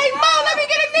 Mo. Hey, Mo, let me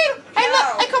get a needle. Hey,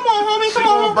 look. Hey, come on, homie.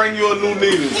 Come on. I'm gonna bring you a new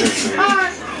needle. All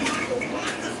right.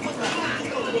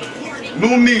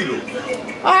 New needle.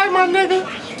 All right, my nigga.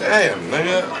 Damn,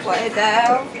 nigga. What the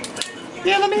hell?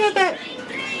 Yeah, let me hit that.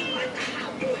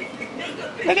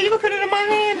 Nigga, you can put it in my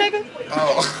hand, nigga.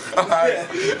 Oh, alright.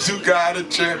 You got it,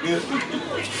 champion.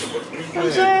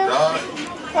 I'm saying?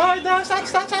 Alright, dog,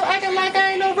 stop acting like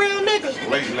I ain't no real nigga.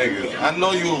 Late niggas. I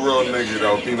know you a real nigga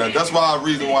though, Peanut. That's why the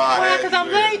reason why I asked. Cause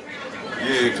I'm late?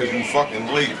 Yeah, cause you fucking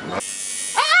late, man.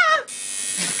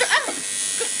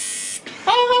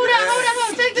 Hold on.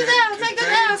 Take this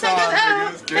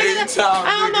out. I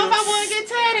don't know if I want to get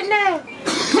tatted now.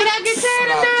 Should I get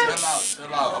tatted now?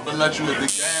 Chill out. I'm gonna let you with the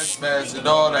gas mask and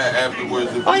all that afterwards.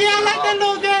 Oh yeah, I like that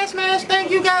little gas mask thing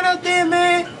you got up there,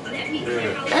 man.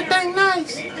 Yeah. That thing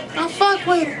nice. I fuck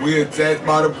with it. We attacked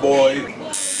by the boy.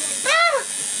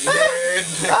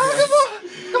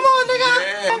 Come on, nigga.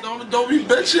 Yeah, don't be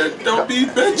bitching. Don't be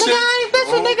bitching. Nigga, I ain't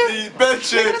bitching, nigga. Don't be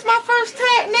bitching. Nigga, this my first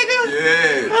tat, nigga.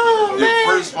 Yeah. Oh, Your man.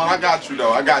 first one. I got you,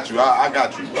 though. I got you. I'm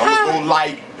gonna go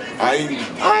light. I ain't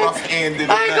rough-handed.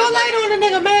 Alright, go light on the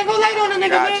nigga, man. Go light on the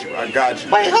nigga, man. I got you.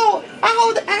 Wait, I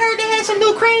heard they had some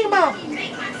new cream out.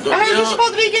 I heard you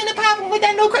supposed to be getting it poppin' with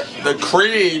that new cream. The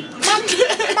cream.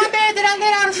 My bad, did I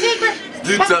let out a secret? I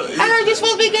heard you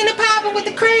supposed to be getting it poppin' with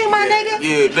the cream, my nigga.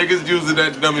 Yeah, niggas using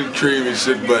that dummy cream and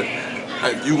shit, but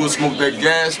you gonna smoke that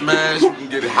gas mask, you can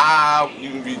get high,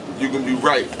 you can be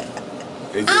right.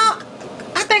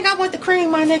 I think I want the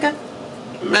cream, my nigga.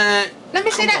 Man, let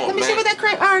me see that. Let me see what that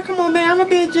cream. Alright, come on, man. I'm a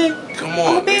big G. Come on,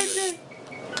 I'm a big G.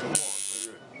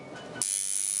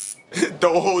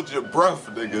 Don't hold your breath,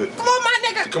 nigga. Come on, my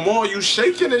nigga. Come on, you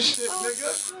shaking and shit,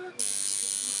 nigga.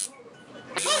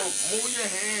 Move your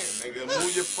hand, nigga.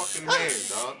 Move your fucking hand,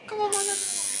 dog. Come on, my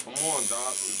nigga. Come on,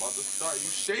 dog. We about to start. You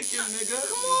shaking, nigga.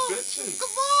 Come you on. bitching.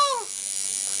 Come on.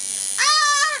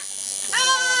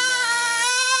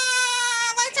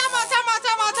 Wait,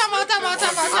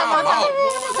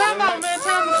 time out, man.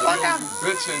 Time the fuck out.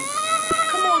 Bitching.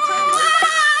 Come on, time out.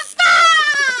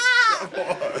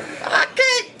 I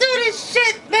can't do this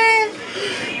shit, man.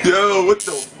 Yo, what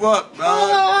the fuck, man?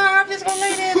 Oh, I'm just gonna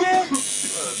lay there, man.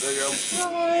 Nigga,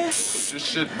 put your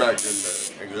shit back in there,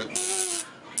 nigga.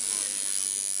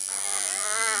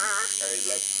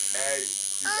 Hey,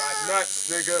 you got nuts,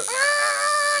 nigga.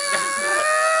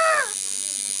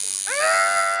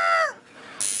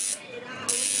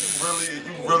 You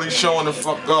really showing the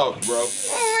fuck up, bro. I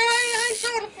ain't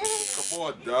showing the fuck. Come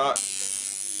on, dog.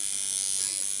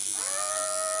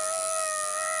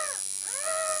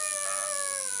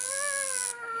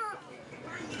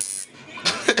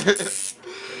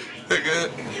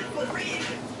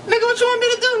 Nigga, what you want me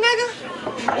to do, nigga?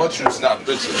 I want you to stop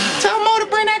bitching. Tell Mo to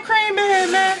bring that cream in here,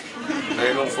 man.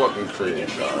 Ain't no fucking cream,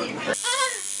 dog.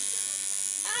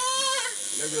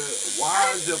 Nigga,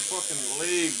 why is your fucking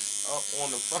leg up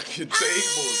on the fucking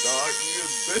table, dog? You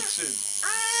just bitching.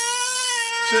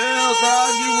 Chill, dog.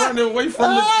 You running away from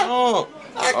the dog.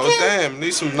 Oh, damn.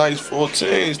 Need some nice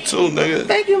 14s, too, nigga.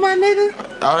 Thank you, my nigga.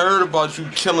 I heard about you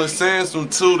killing Sansom,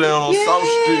 too, down on South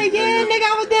Street, yeah, nigga.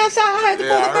 I was down south. I had to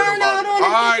put a burn out on it.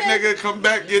 Alright, nigga. Come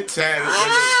back, get tatted.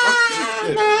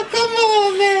 Nah, come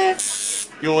on, man.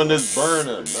 You on this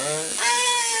burner, man.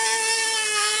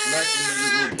 Smacking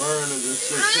niggas with burners and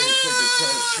shit. Can't take a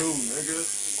tattoo, nigga.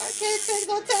 I can't take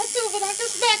no tattoo, but I can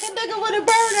smack a nigga with a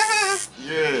burner, huh?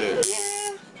 Yeah.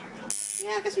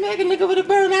 Yeah, I can smack a nigga with a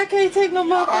burner. I can't take no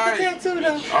motherfucking tattoo,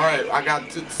 though. Alright, I got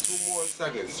 2 more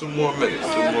seconds. 2 more minutes. 2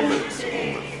 more minutes.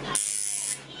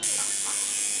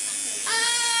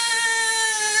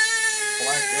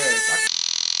 Black ass.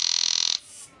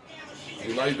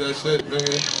 You like that shit,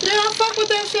 nigga? Yeah, I fuck with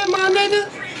that shit, my nigga.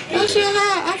 That shit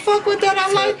hot. I fuck with that.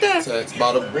 I like that. That's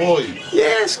by the boy.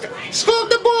 Yeah, Scoop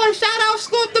the boy. Shout out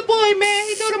Scoop the boy, man.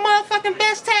 He do the motherfucking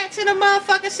best tats in the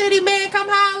motherfucking city, man. Come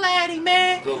holla at him,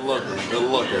 man. Good looking,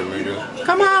 nigga.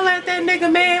 Come holla at that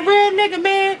nigga, man. Real nigga,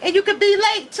 man. And you could be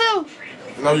late, too.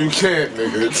 No, you can't,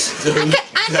 nigga.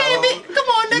 I can't be. Come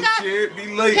on, nigga. You can't be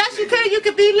late. Yes, you could. You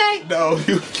could be late. No,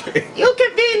 you can't. You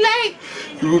could be late.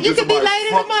 You could be late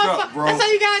in the motherfucker. Bro. That's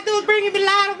all you gotta do is bring him a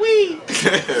lot of weed.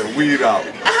 Yeah, weed out.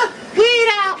 Weed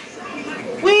out.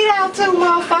 Weed out too,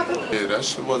 motherfucker. Yeah, that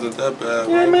shit wasn't that bad,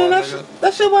 Yeah, right, man, my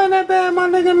that shit wasn't that bad, my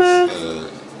nigga, man.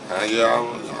 Yeah,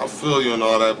 I feel you and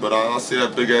all that, but I see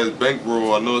that big ass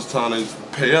bankroll. I know it's time to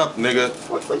pay up, nigga.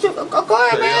 What you, go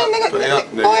ahead, man, nigga. Pay up,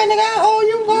 nigga. Go ahead, nigga. I owe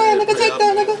you. Go ahead, nigga. Take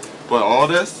that, nigga. But all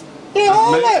this? Yeah,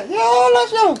 all that. Yeah, all that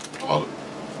shit.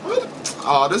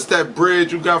 Oh, this that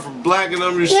bread you got from Black and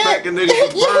them. You smacking niggas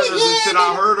with burners and shit.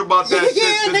 I heard about that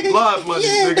shit. This blood money,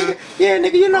 nigga. Yeah,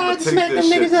 nigga. You know I just smack them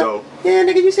niggas up. Yeah,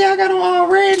 nigga. You see I got on all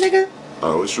red, nigga.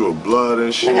 Oh, it's your blood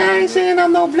and shit. Nigga, I ain't saying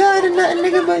I'm no blood or nothing,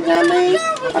 nigga, but you know what I mean?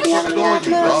 I be having blood.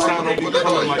 You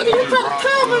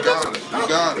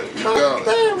got it.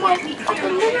 Damn,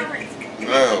 motherfucking nigga.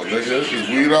 Now, nigga, it's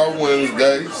Weed Out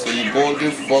Wednesday, so you gonna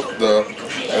get fucked up.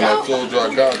 And I told you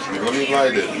I got you. Let me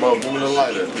light it. Mom, give me the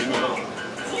lighter.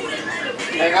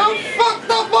 Nigga, I'm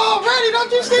fucked up already. Don't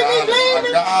you see me bleeding?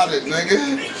 I got it,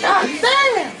 nigga. God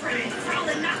damn.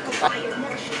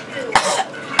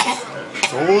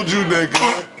 Told you,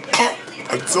 nigga.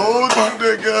 I told you,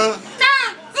 nigga.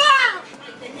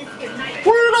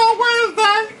 Weed Out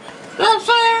Wednesday. You know what I'm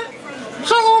saying?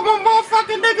 Show all my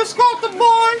motherfucking niggas squat the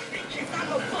boy.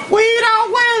 Weed Out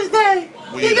Wednesday.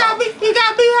 He got me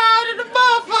high in the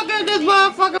motherfucker in this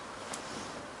motherfucker.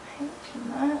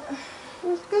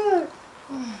 What's good?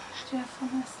 Did you have fun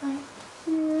last night?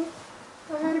 Yeah.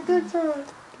 I had a good time.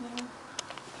 Yeah.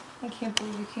 I can't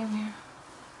believe you came here.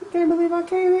 You can't believe I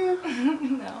came here?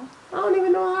 No. I don't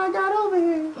even know how I got over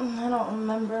here. I don't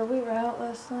remember. We were out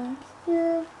last night.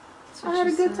 Yeah. I had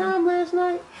a good time last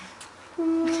night.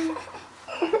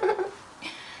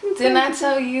 Didn't I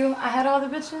tell you I had all the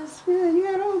bitches? Yeah, you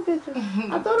had all the bitches.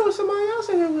 I thought it was somebody else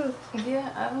in here with us.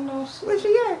 Yeah, I don't know. Where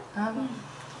she at? I don't know.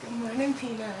 Good morning,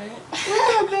 Peanut.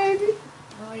 What's up, baby?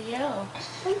 How are you? I'm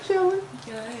chilling.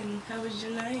 Good. How was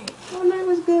your night? My night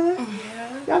was good.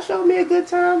 Yeah. Y'all showed me a good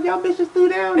time. Y'all bitches threw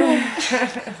down there.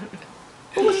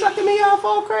 Who was sucking me off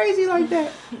all crazy like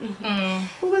that?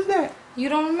 Who was that? You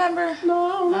don't remember? No, I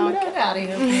don't remember that. Get out of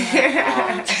here,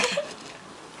 Peanut.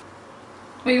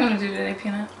 What you want to do today,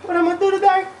 Peanut? What I'm gonna do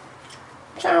today?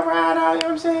 Trying to ride out, you know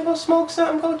what I'm saying? Go smoke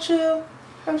something, go chill. You know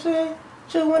what I'm saying?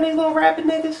 Chill one of these little rapping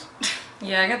niggas.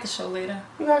 Yeah, I got the show later.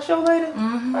 You got a show later?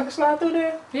 Mm-hmm. I can slide through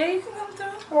there? Yeah, you can come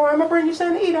through. Alright, I'm gonna bring you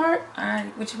something to eat, alright?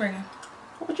 Alright, what you bringing?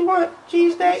 What you want?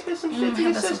 Cheesesteak? There's some shit to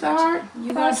your that's sister, okay. alright?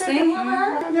 You gonna stay here with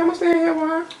her? Yeah, I'm gonna stay here with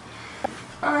her.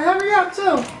 Alright, hurry up,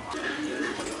 too.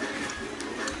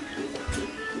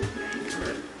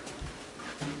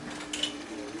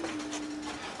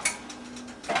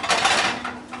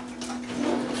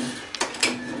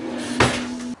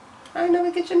 I ain't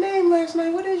never get your name last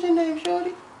night. What is your name,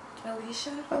 shorty?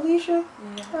 Alicia? Alicia?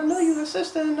 Yes. I know you a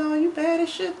sister and all. You bad as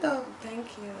shit, though.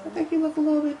 Thank you. I think you look a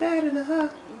little bit better than her.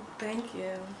 Thank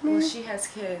you. Mm. Well, she has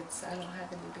kids. I don't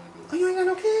have any babies. Oh, you ain't got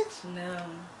no kids? No.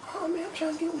 Oh, man, I'm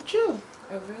trying to get with you.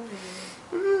 Oh,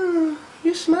 really?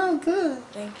 You smell good.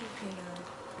 Thank you, Peanut.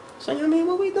 So, you know what I mean?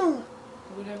 What we doing?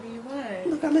 Whatever you want.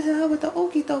 Look, I'm in here with the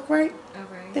okie doke, right?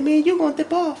 Alright. Then me and you gonna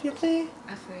dip off, you know what I'm saying?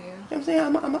 I feel you. You know what I'm saying?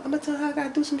 I'm gonna tell her I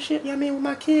gotta do some shit, you know what I mean, with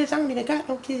my kids. I don't even got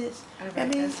no kids. You know what I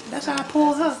mean? That's how I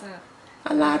pulled her.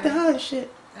 I lied to her and shit.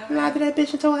 I lied to that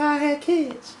bitch and told her I had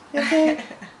kids. You know what I'm saying?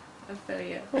 I feel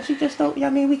you. But she just don't, you know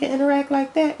what I mean, we can interact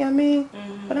like that, you know what I mean?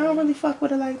 But I don't really fuck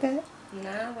with her like that.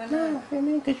 No, why not? No, you know what I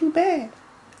mean? Cause you bad.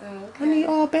 Oh, okay. I need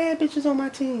all bad bitches on my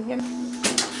team, you know?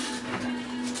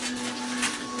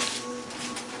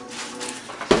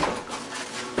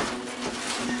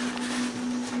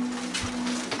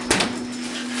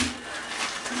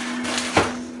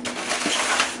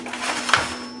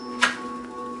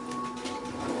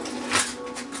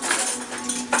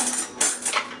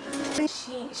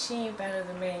 She ain't better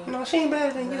than me. No, she ain't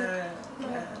better than you. No.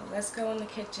 Let's go in the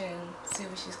kitchen, see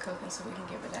what she's cooking so we can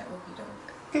give her that okie doke.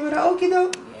 Give her the okie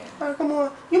doke? Yeah. Alright, come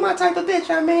on. You my type of bitch, you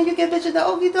know what I mean? You get bitches the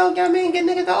okie doke, you know what I mean? Get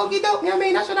niggas the okie doke, you know what I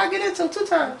mean? That's what I get into 2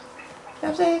 times. You know what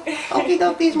I'm saying? Okie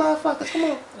doke these motherfuckers, come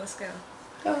on. Let's go.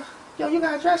 Yo, you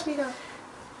gotta dress me though.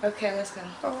 Okay, let's go.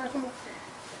 Alright, come on.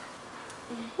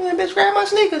 Yeah, bitch, grab my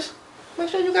sneakers. Make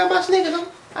sure you got my sneakers.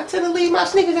 I tend to leave my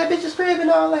sneakers at bitch's crib and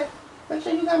all that. Make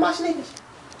sure you got my sneakers.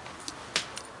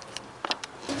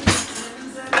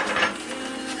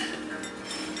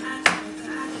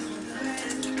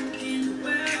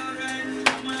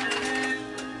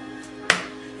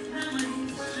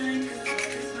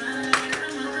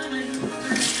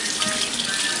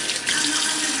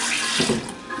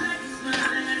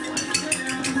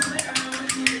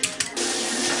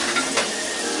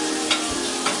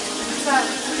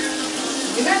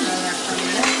 You guys know that for a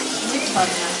minute. What are you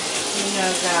talking about? You know,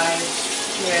 guys.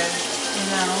 Yeah. You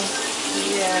know?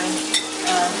 Yeah.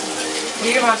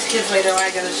 You can watch kids later when I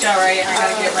get a show, right? I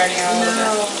gotta get ready in a little bit.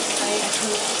 No, I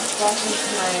can't watch them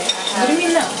tonight. What do you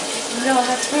mean no? No, I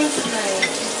have friends tonight.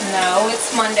 No, it's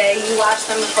Monday. You watch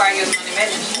them before I get Monday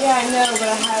Minute. Yeah, I know, but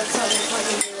I have something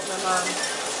important to do with my mom.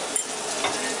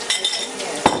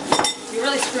 You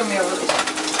really screwed me over.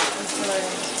 I'm sorry.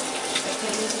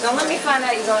 Don't let me find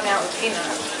out you're going out with Peanut.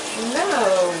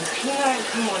 No, Peanut,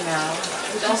 come on now.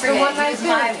 It was Don't just a forget, one night it's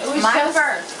thing. my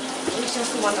first. It was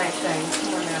just a one night thing.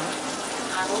 Come on now.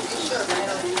 I hope you should.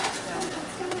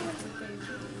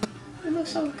 You look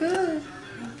so good.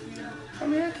 I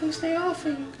mean, I can't stay off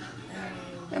of you.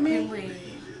 I mean, wait.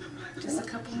 Just a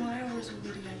couple more hours we'll be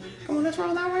together. Come on, let's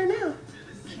roll out right now.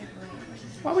 Can't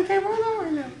wait. Why we can't roll out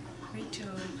right now? Rachel,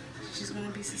 she's gonna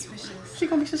be suspicious. She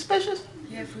gonna be suspicious?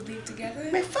 Yeah, if we leave together.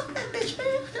 Man, fuck that bitch, man.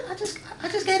 I just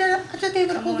gave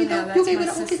it a Come on okey now, doke. that's You gave my it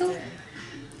a okey doke. sister.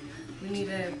 We need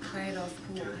to play it off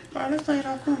cool. Alright, let's play it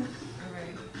off cool.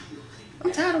 Alright.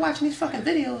 I'm tired of watching these fucking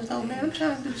videos though, man. I'm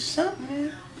trying to do something,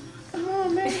 man. Come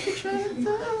on, man. What you trying to do?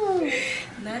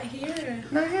 Not here.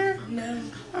 Not here? No.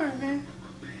 Alright, man.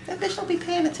 That bitch don't be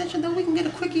paying attention though. We can get a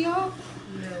quickie off.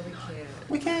 No, we can't.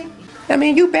 We can't? I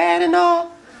mean, you bad and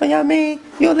all, but I mean,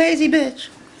 you a lazy bitch.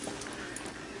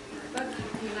 Fuck you,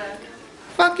 Peanut.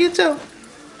 Fuck you too.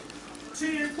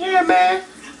 Yeah, man.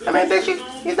 I mean, bitch,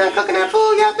 you done cooking that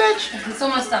food yet, bitch? It's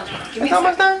almost done. Give me It's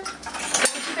almost done?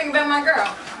 What you think about my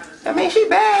girl? I mean, she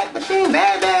bad, but she ain't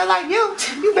bad like you.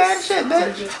 You bad as shit,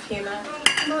 bitch.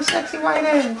 Peanut. Little sexy white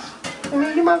ass. I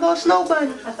mean, you my little snow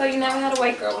bunny. I thought you never had a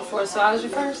white girl before, so I was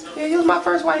your first. Yeah, you was my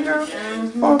first white girl.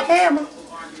 On camera.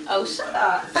 Oh, shut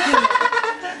up.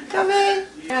 I mean,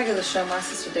 I gotta show my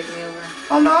sister dick me over.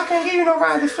 oh no, I can't give you no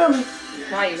ride to Philly.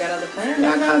 Why, you got other plans?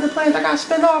 Yeah, I got other plans. I gotta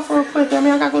spin off real quick. I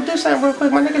mean, I gotta go do something real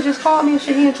quick. My nigga just called me and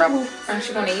shit. He in trouble. Aren't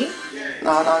you gonna eat?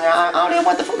 No, I don't even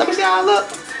want the food. Let me see how I look.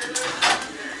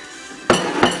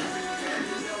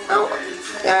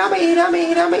 Yeah, I'm gonna eat it. I'm gonna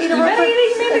eat it. I'm gonna eat it. You better eat it.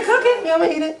 You made me cook it. Yeah, I'm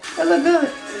gonna eat it. It look good.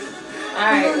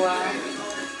 Alright, well,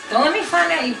 don't let me find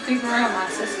out you creep around my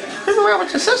sister. Creep around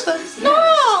with your sister?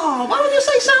 No! Why would you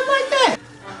say something like that?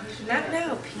 Not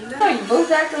now, Peanut. No, you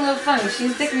both acting a little funny.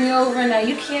 She's dicking me over now.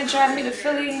 You can't drive me to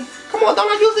Philly. Come on,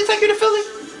 don't I usually take you to Philly?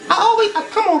 I always,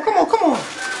 come on.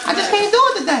 I just can't do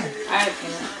it today. Alright,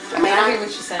 Peanut. I mean, I get what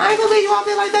you're saying. I ain't gonna leave you out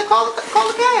there like that. Call the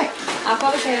cab. I'll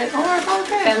call the cab. Alright, call the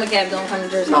cab. Family cab don't come to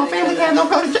Jersey. No, family cab don't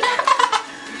come to Jersey.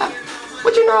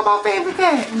 What you know about family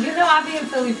cab? You know I be in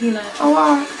Philly, Peanut. Oh,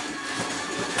 alright.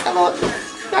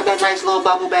 Got that nice little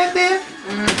bubble back there.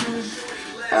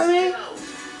 I mean,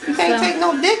 you can't take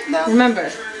no dick though.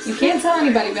 Remember, you can't tell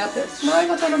anybody about this. No, I ain't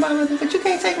gonna tell nobody about this, but you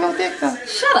can't take no dick though.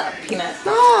 Shut up, Peanut.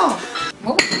 No.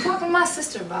 What were you talking to my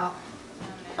sister about?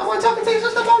 I wasn't talking to your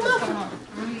sister about nothing.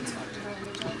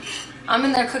 I'm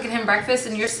in there cooking him breakfast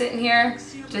and you're sitting here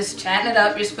just chatting it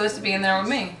up. You're supposed to be in there with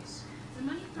me.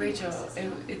 Rachel,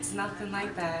 it's nothing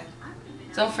like that.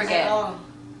 Don't forget, At all.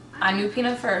 I knew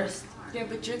Peanut first. Yeah,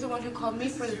 but you're the one who called me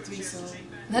for the threesome.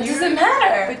 That doesn't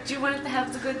matter. But you wanted to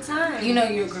have the good time. You know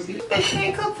you're a groupie. Bitch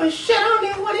ain't cook for shit. I don't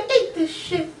even want to eat this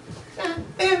shit. God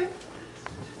damn it.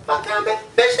 Fuck out, bitch.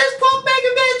 Bitch, this pork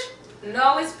bacon, bitch.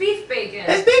 No, it's beef bacon.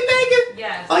 It's beef bacon?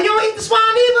 Yes. Oh, you don't eat the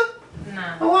swine either?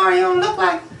 No. Oh, why you don't look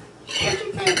like? Bitch,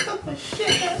 you can't cook for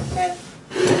shit. I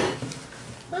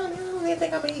don't even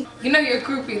think I'm gonna eat. You know you're a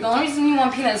groupie. The only reason you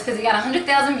want Peanut is because he got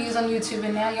 100,000 views on YouTube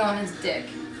and now you're on his dick.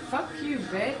 Fuck you,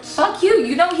 bitch. Fuck you.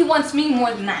 You know he wants me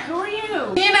more than that. Who are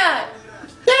you? Peanut.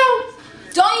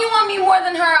 Don't you want me more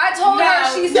than her? I told her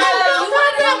she's not. You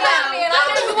wanted to marry me and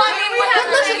I know you want me more than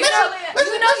her.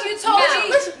 You know you told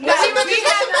me.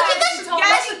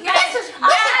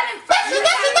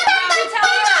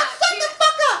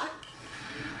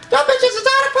 Y'all bitches is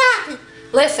out of pocket.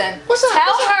 Listen, What's up? tell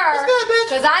What's up? her, What's good, bitch?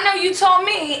 because I know you told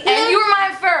me, and you were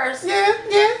mine first,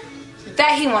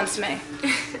 that he wants me.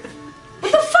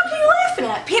 What the fuck are you laughing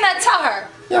at? Peanut, tell her.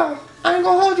 Yo, I ain't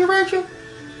gonna hold you, Rachel.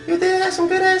 You did have some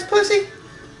good ass pussy,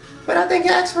 but I think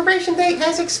your expiration date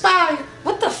has expired.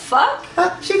 What the fuck?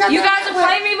 She got You that guys are wet.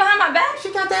 playing me behind my back?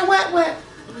 She got that wet.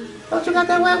 Don't you got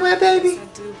that wet, baby?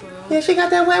 Yeah, she got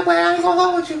that wet. I ain't gonna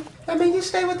hold you. I mean, you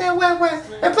stay with that wet.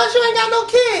 And plus, you ain't got no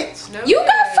kids. You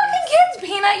got fucking kids,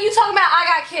 Peanut. You talking about I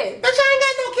got kids. Bitch, I ain't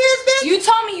got no kids, bitch. You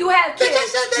told me you had kids.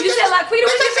 You said like, Quita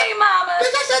was your baby mama.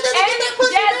 Bitch, I said that to get that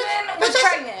pussy, Jasmine was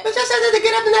pregnant. Bitch, I said that to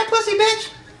get up in that pussy, bitch.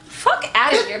 Fuck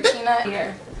out of here, Peanut.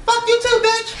 Here. Fuck you too,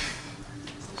 bitch.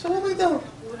 So what we doing?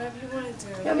 Whatever you want to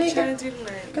do. I mean, What you trying to do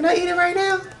tonight? Can I eat it right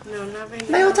now? No, not right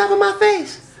now. Lay on top of my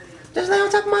face. Just lay on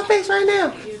top of my face right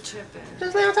now. You're tripping.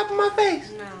 Just lay on top of my face.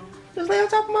 No. Just lay on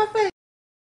top of my face.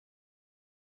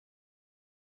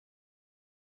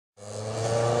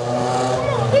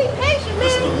 Be patient,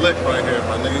 This is man. the lick right here,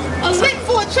 my nigga. A lick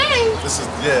for a change? This is,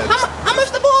 yeah. How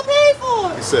much the boy paid for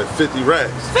He it? said 50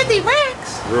 racks. 50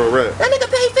 racks? Real rap. That nigga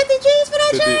paid 50 G's for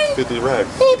that change? 50 racks.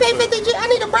 He ain't paid 50 G's. I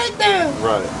need a breakdown.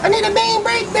 Right. I need a main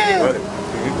breakdown. Right.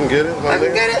 You can get it, my I can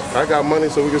nigga. get it. I got money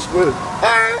so we can split it.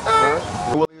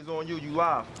 Alright. Willie is on you, you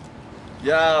live.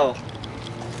 Yo.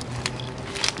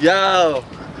 Yo.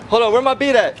 Hold on, where my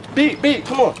beat at? Beat,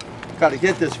 come on. Gotta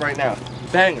get this right now.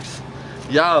 Bangers.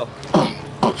 Yo.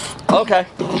 Okay.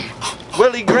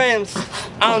 Willie grins.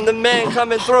 I'm the man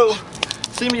coming through.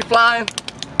 See me flying?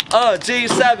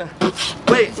 G7.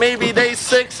 Wait, maybe they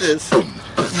 6s.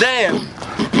 Damn.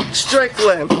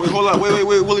 Strickland. Wait, hold up. Wait.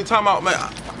 Willie, time out, man.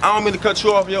 I don't mean to cut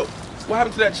you off, yo. What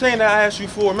happened to that chain that I asked you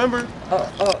for, remember?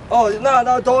 Oh,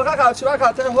 no, dog, I got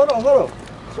that. Hold on.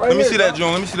 It's right Let me here, see that dog.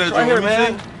 joint, let me see that It's joint. right here, Let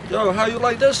me man. see. Yo, how you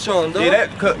like this joint, dog? Yeah,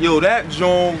 that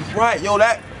joint, right, yo,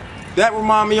 that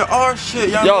remind me of our shit,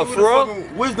 y'all. Yo, We for real? the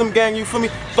fucking Wisdom Gang, you feel me?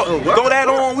 Throw that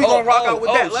on, we gonna rock out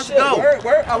with that. Let's shit. go.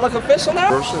 Where? I look official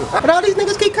now? But all these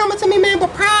niggas keep coming to me, man,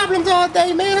 with problems all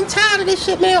day, man. I'm tired of this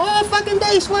shit, man. All fucking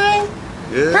day, Swang.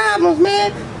 Yeah. Problems,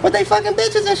 man. With they fucking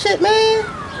bitches and shit, man.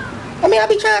 I mean, I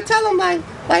be trying to tell them, like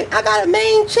I got a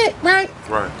main chick, right?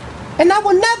 Right. And I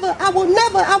will never, ever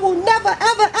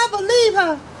leave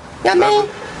her. You know what I mean?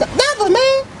 Never,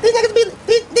 man. These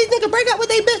niggas break up with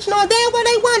they bitch, know damn well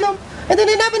they want them. And then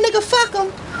another nigga fuck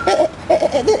them.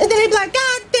 And then they be like,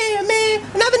 God damn, man.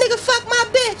 Another nigga fuck my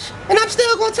bitch. And I'm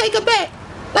still gonna take her back.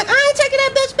 Like, I ain't taking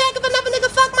that bitch back if another nigga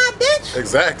fuck my bitch.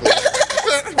 Exactly. Two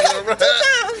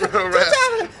times.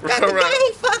 Got the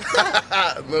brain fucked up.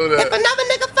 Know that. If another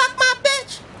nigga fuck my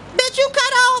bitch, you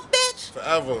cut off, bitch.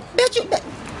 Forever. Bitch,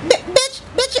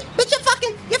 your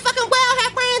fucking well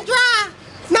have ran dry.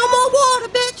 No more water,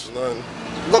 bitch. None.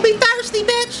 You gonna be thirsty,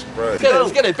 bitch. Right.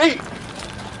 Let's get it beat.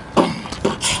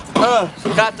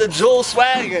 Got the Jewel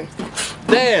swaggin'.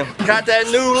 Damn, got that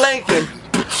new Lincoln.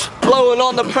 Blowing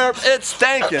on the perp, it's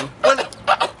stankin'.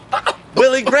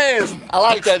 Willie Grams. I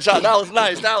like that shot. That was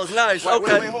nice.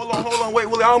 Okay. Wait, hold on. Wait,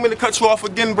 Willie, I don't mean to cut you off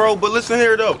again, bro, but listen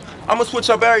here, though. I'm gonna switch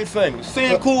up everything.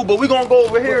 Seeing cool, but we gonna go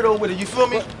over here, though, with it. You feel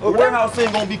me? The warehouse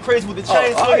ain't gonna be crazy with the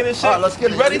chain swinging and shit. All right, let's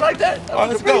get You ready? like that. All right,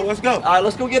 let's go. All right,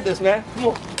 let's go get this, man. Come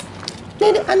on.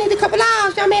 I need a couple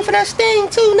hours, y'all mean, for that sting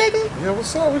too, nigga. Yeah,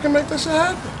 what's up? We can make that shit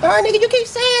happen. All right, nigga, you keep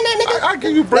saying that, nigga. I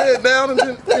give you bread down and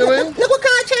then, you know what I mean? Look what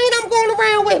kind of chain I'm going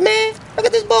around with, man. Look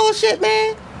at this bullshit,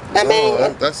 man. I mean,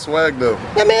 That's swag though.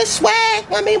 I mean, it's swag.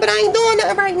 I mean, but I ain't doing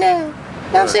nothing right now. You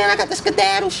know what I'm saying? I got the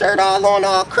skedaddle shirt all on,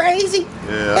 all crazy. Yeah, You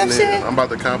know what I'm saying? I'm about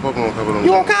to cop up on a couple of them.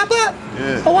 You want to cop up?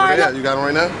 Yeah. Oh, all right. Yeah, you got them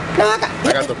right now? No, I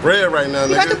got the bread right now,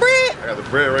 You nigga. got the bread? I got the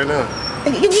bread right now.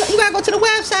 You gotta go to the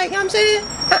website, you know what I'm saying?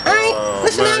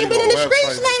 Listen, man, I ain't been you in the go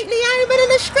streets website. lately. I ain't been in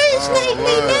the streets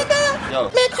lately, nigga. Yo.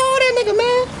 Man, call that nigga,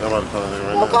 man. I'm about to call that nigga I'm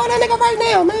right gonna call that nigga right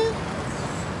now, man.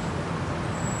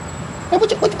 And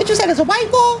what you said, it's a white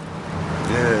boy?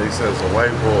 Yeah, he says a white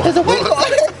boy. It's a white boy.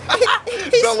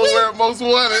 He's Delaware most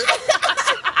wanted.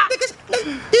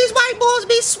 These white boys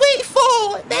be sweet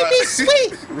for They be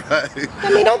sweet. Right. I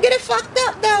mean, don't get it fucked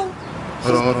up, though.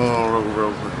 Hold on,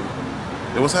 real quick.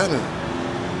 Yo, what's happening?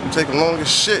 You taking long as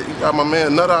shit. You got my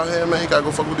man Nut out here, man. He gotta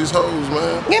go fuck with these hoes,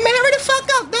 man. Yeah, man, hurry the fuck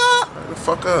up, dog. Hurry the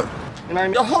fuck up. You know what I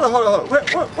mean? Yo, hold on.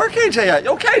 Where KJ at?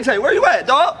 Yo, KJ, where you at,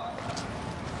 dog?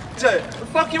 KJ, where the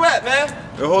fuck you at, man?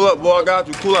 Yo, hold up, boy, I got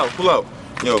you. Cool out.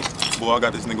 Yo, boy, I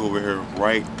got this nigga over here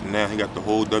right now. He got the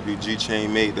whole WG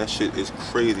chain made. That shit is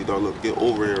crazy, dog. Look, get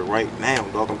over here right now,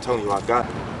 dog. I'm telling you, I got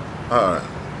it. All right,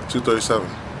 237.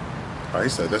 All right, he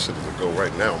said that shit doesn't go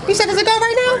right now, man. He said, does it go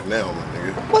right now? Right now, my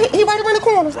nigga. Well, he right around the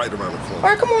corner. Right around the corner. All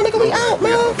right, come on, nigga, we out,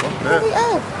 man. that. We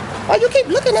out. Why you keep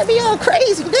looking at me all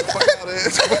crazy, nigga? Fuck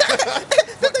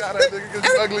out of here, nigga.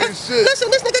 Get ugly as shit.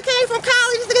 Listen, this nigga came from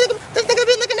college. This nigga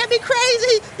be looking at me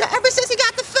crazy ever since he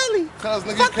got to Philly. Cuz,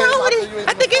 nigga, Fuck wrong with him?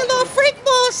 I think he a little freak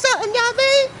boy or something, y'all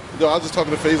mean? Yo, I was just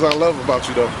talking to Faison Love about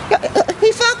you, though.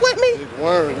 He fuck with me? Big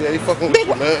Worm, yeah, he fucking with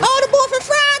you, man. Oh, the boy from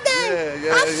Friday.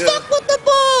 Yeah, I fuck with the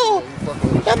bull.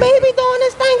 I mean, he be doing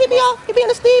this thing. He be in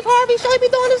the Steve Harvey show. He be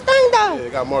doing this thing, though. Yeah,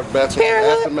 got Mark Batson from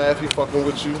Aftermath. He fucking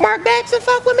with you. Mark Batson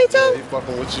fuck with me, too? Yeah, he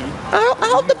fucking with you. I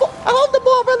hope the boy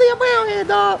really around here,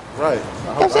 dog. Right. I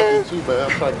hope I do too, man.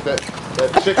 I'm trying to get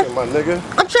that chicken, my nigga.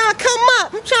 I'm trying to come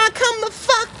up. I'm trying to come the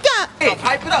fuck up. Hey,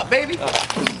 hype it up, baby.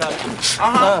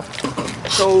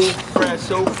 So fresh,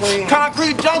 so clean.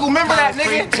 Concrete jungle, remember that,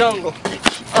 nigga? Concrete jungle.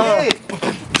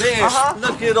 Damn,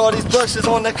 look at all these bushes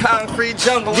on the concrete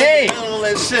jungle. Yeah. In the middle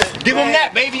and shit. Give him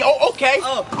that, baby. Oh, okay.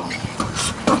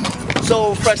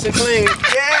 So fresh and clean.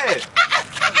 Yeah.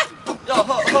 Yo,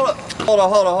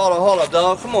 hold up,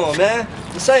 dog. Come on, man.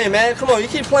 I'm saying, man, come on. You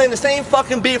keep playing the same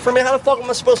fucking beat for me. How the fuck am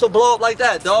I supposed to blow up like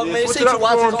that, dog? Yeah, man, you switch see it you up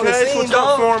watching for on him, the Kay. scene, Switch it up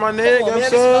dog. for him, my nigga, Come on, you know man. what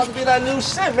This I'm is about to be that new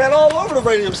shit, man, all over the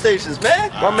radio stations, man.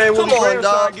 My man Come Willie on, Graham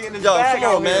dog. started getting his Yo, bag come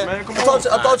out on, here, man. Come I on.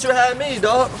 thought you had me,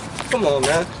 dog. Come on,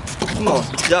 man. Come on.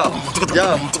 Yo.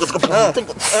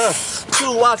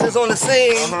 Two watches on the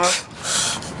scene.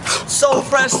 So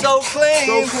fresh, so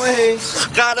clean. So clean.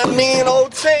 Got a mean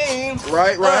old team.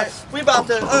 Right. We about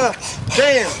to,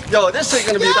 damn. Yo, this shit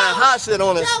gonna be that hot shit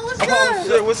on us. Yo, what's good?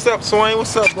 Shit, what's up, Swain?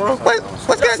 What's up, bro?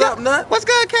 What's good, up, Nut? What's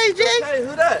good, KJ? Hey,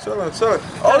 who that? Chill out.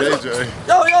 KJ.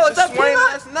 Yo, is that Swain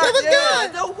Peanut? last night. What's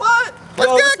good? Yo, what?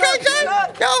 What's good, up, KJ?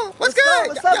 Peanut? Yo, what's good?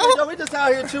 What's up, yo, we just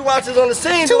out here two watches on the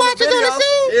scene. Two doing watches on the video.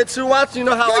 scene? Yeah, two watches, you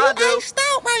know how Yo, I you do. ain't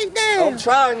stout right damn. I'm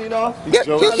trying, you know. Yeah,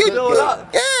 you trying to do it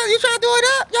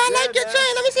up? Y'all like your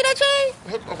chain? Let me see that chain.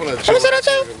 Let me see that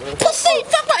chain. Pussy,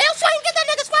 fuck my else swing. Get that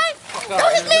nigga swing. Yo,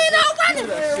 his man out running.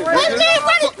 His man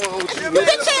running. You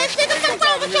bitch ass nigga. Fuck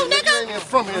wrong with you, nigga?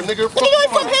 From here, nigga. Nigga, you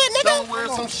ain't from here, nigga.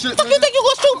 Fuck you think you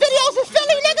gonna shoot videos in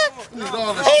Philly, nigga?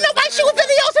 Ain't nobody shooting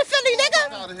videos in Philly, nigga.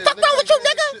 Fuck wrong with you,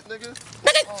 nigga?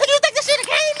 Nigga, so you think this shit a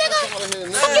game, nigga?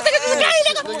 Fuck you think this is a game,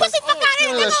 nigga? Pussy, fuck out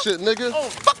here, nigga. Shit, nigga.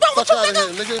 Fuck wrong with you,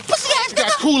 nigga? Pussy ass nigga.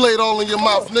 Got Kool-Aid all in your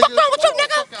mouth, nigga. Fuck wrong with you,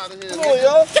 nigga? Come on,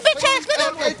 yo. You bitch ass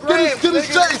nigga. Get his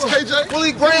J's, KJ.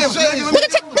 Willie Graham, nigga,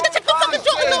 take the fucking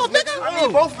Jordan off, nigga. I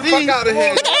need both of these. Fuck out of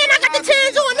here. Nigga, and I got the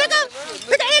tens on, nigga.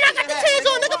 Nigga, and I got the tens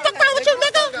on, nigga. Fuck wrong with you,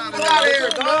 nigga? Get out of here,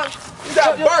 dog. You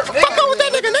got burnt, nigga. Fuck on with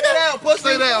that nigga, nigga.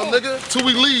 Stay down, nigga. Till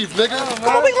we leave, nigga.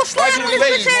 Come on, we gon' slide on this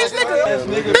bitch ass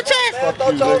nigga. Bitch ass. Fuck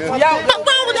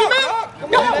wrong with you, man?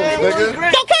 Yo,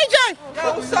 KJ.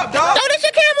 What's up, dog? Yo, this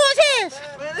your camera on his hands.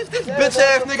 This bitch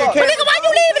ass nigga But nigga, why you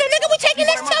leaving it, nigga? We taking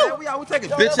this too. We taking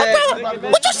bitch ass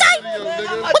nigga. What you say?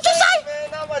 What you say?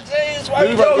 What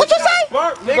you say?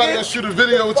 You about to shoot a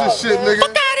video with your shit, nigga.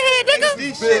 Fuck out of here, nigga.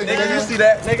 Nigga, you see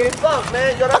that, nigga? Fuck,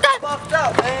 man. Yo, that's fucked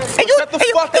up, man. And you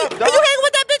hanging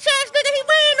with that bitch ass nigga? He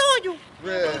ran on you.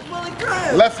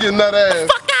 Yeah. Left your nut ass.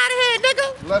 Fuck out of here,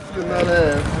 nigga. Left your nut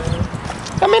ass.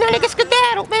 I mean, that nigga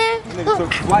skedaddled, man. Nigga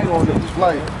took flight on this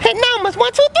flight. Hit numbers,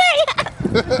 1, 2,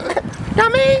 3. I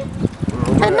mean,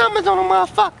 hit numbers on a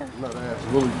motherfucker. Nut ass,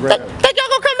 Willie Graham. Think y'all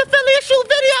gonna come to Philly and shoot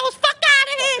videos? Fuck out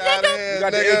of here, nigga. You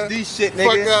got the SD shit, nigga.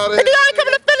 Fuck out of Nigga, here. y'all ain't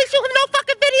coming to Philly shooting no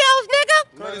fucking videos, nigga.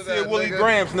 Courtesy of Willie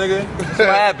Grahams, nigga. That's what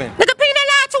happened. Nigga, ping that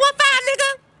line 215, nigga.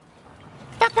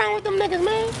 Fuck wrong with them niggas,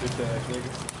 man.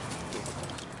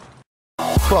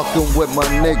 Fucking with my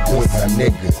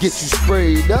niggas, get you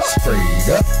sprayed up,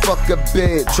 fuck a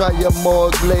bed, try your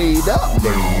morgue laid up,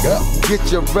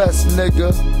 get your rest,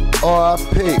 nigga,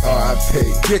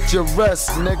 R.I.P. Get your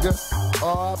rest, nigga,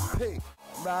 R.I.P.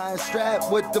 Ride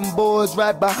strapped with them boys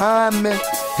right behind me.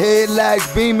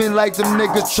 Headlights beaming like them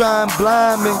niggas try and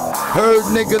blind me. Heard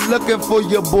nigga looking for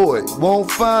your boy, won't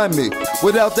find me.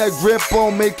 Without that grip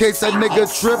on me, in case a nigga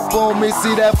trip on me.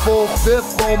 See that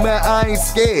 4/5 on me, I ain't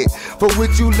scared. For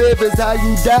what you live is how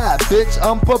you die, bitch,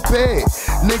 I'm prepared.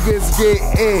 Niggas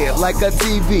get aired like a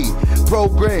TV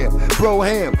program, bro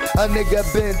ham. A nigga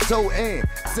been toe in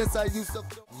since I used to.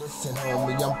 Listen,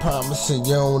 homie, I'm promising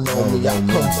you don't know me. I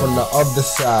come from the other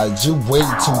side. You way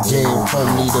too damn for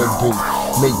me to be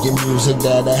making music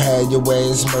that'll have your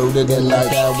ass murdered. And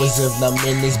like hours if not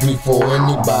minutes before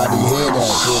anybody hear that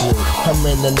shit. I'm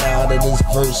in and out of this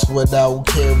verse without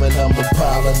caring. I'm a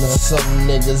problem to some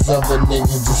niggas, other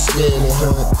niggas just scared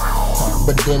of it.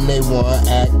 But then they wanna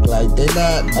act like they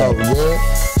not though, yeah?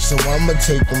 So I'ma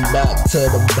take them back to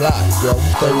the block, yo.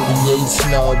 38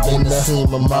 snub in the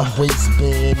seam of my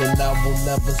waistband, and I will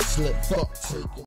never slip. Fuck taking.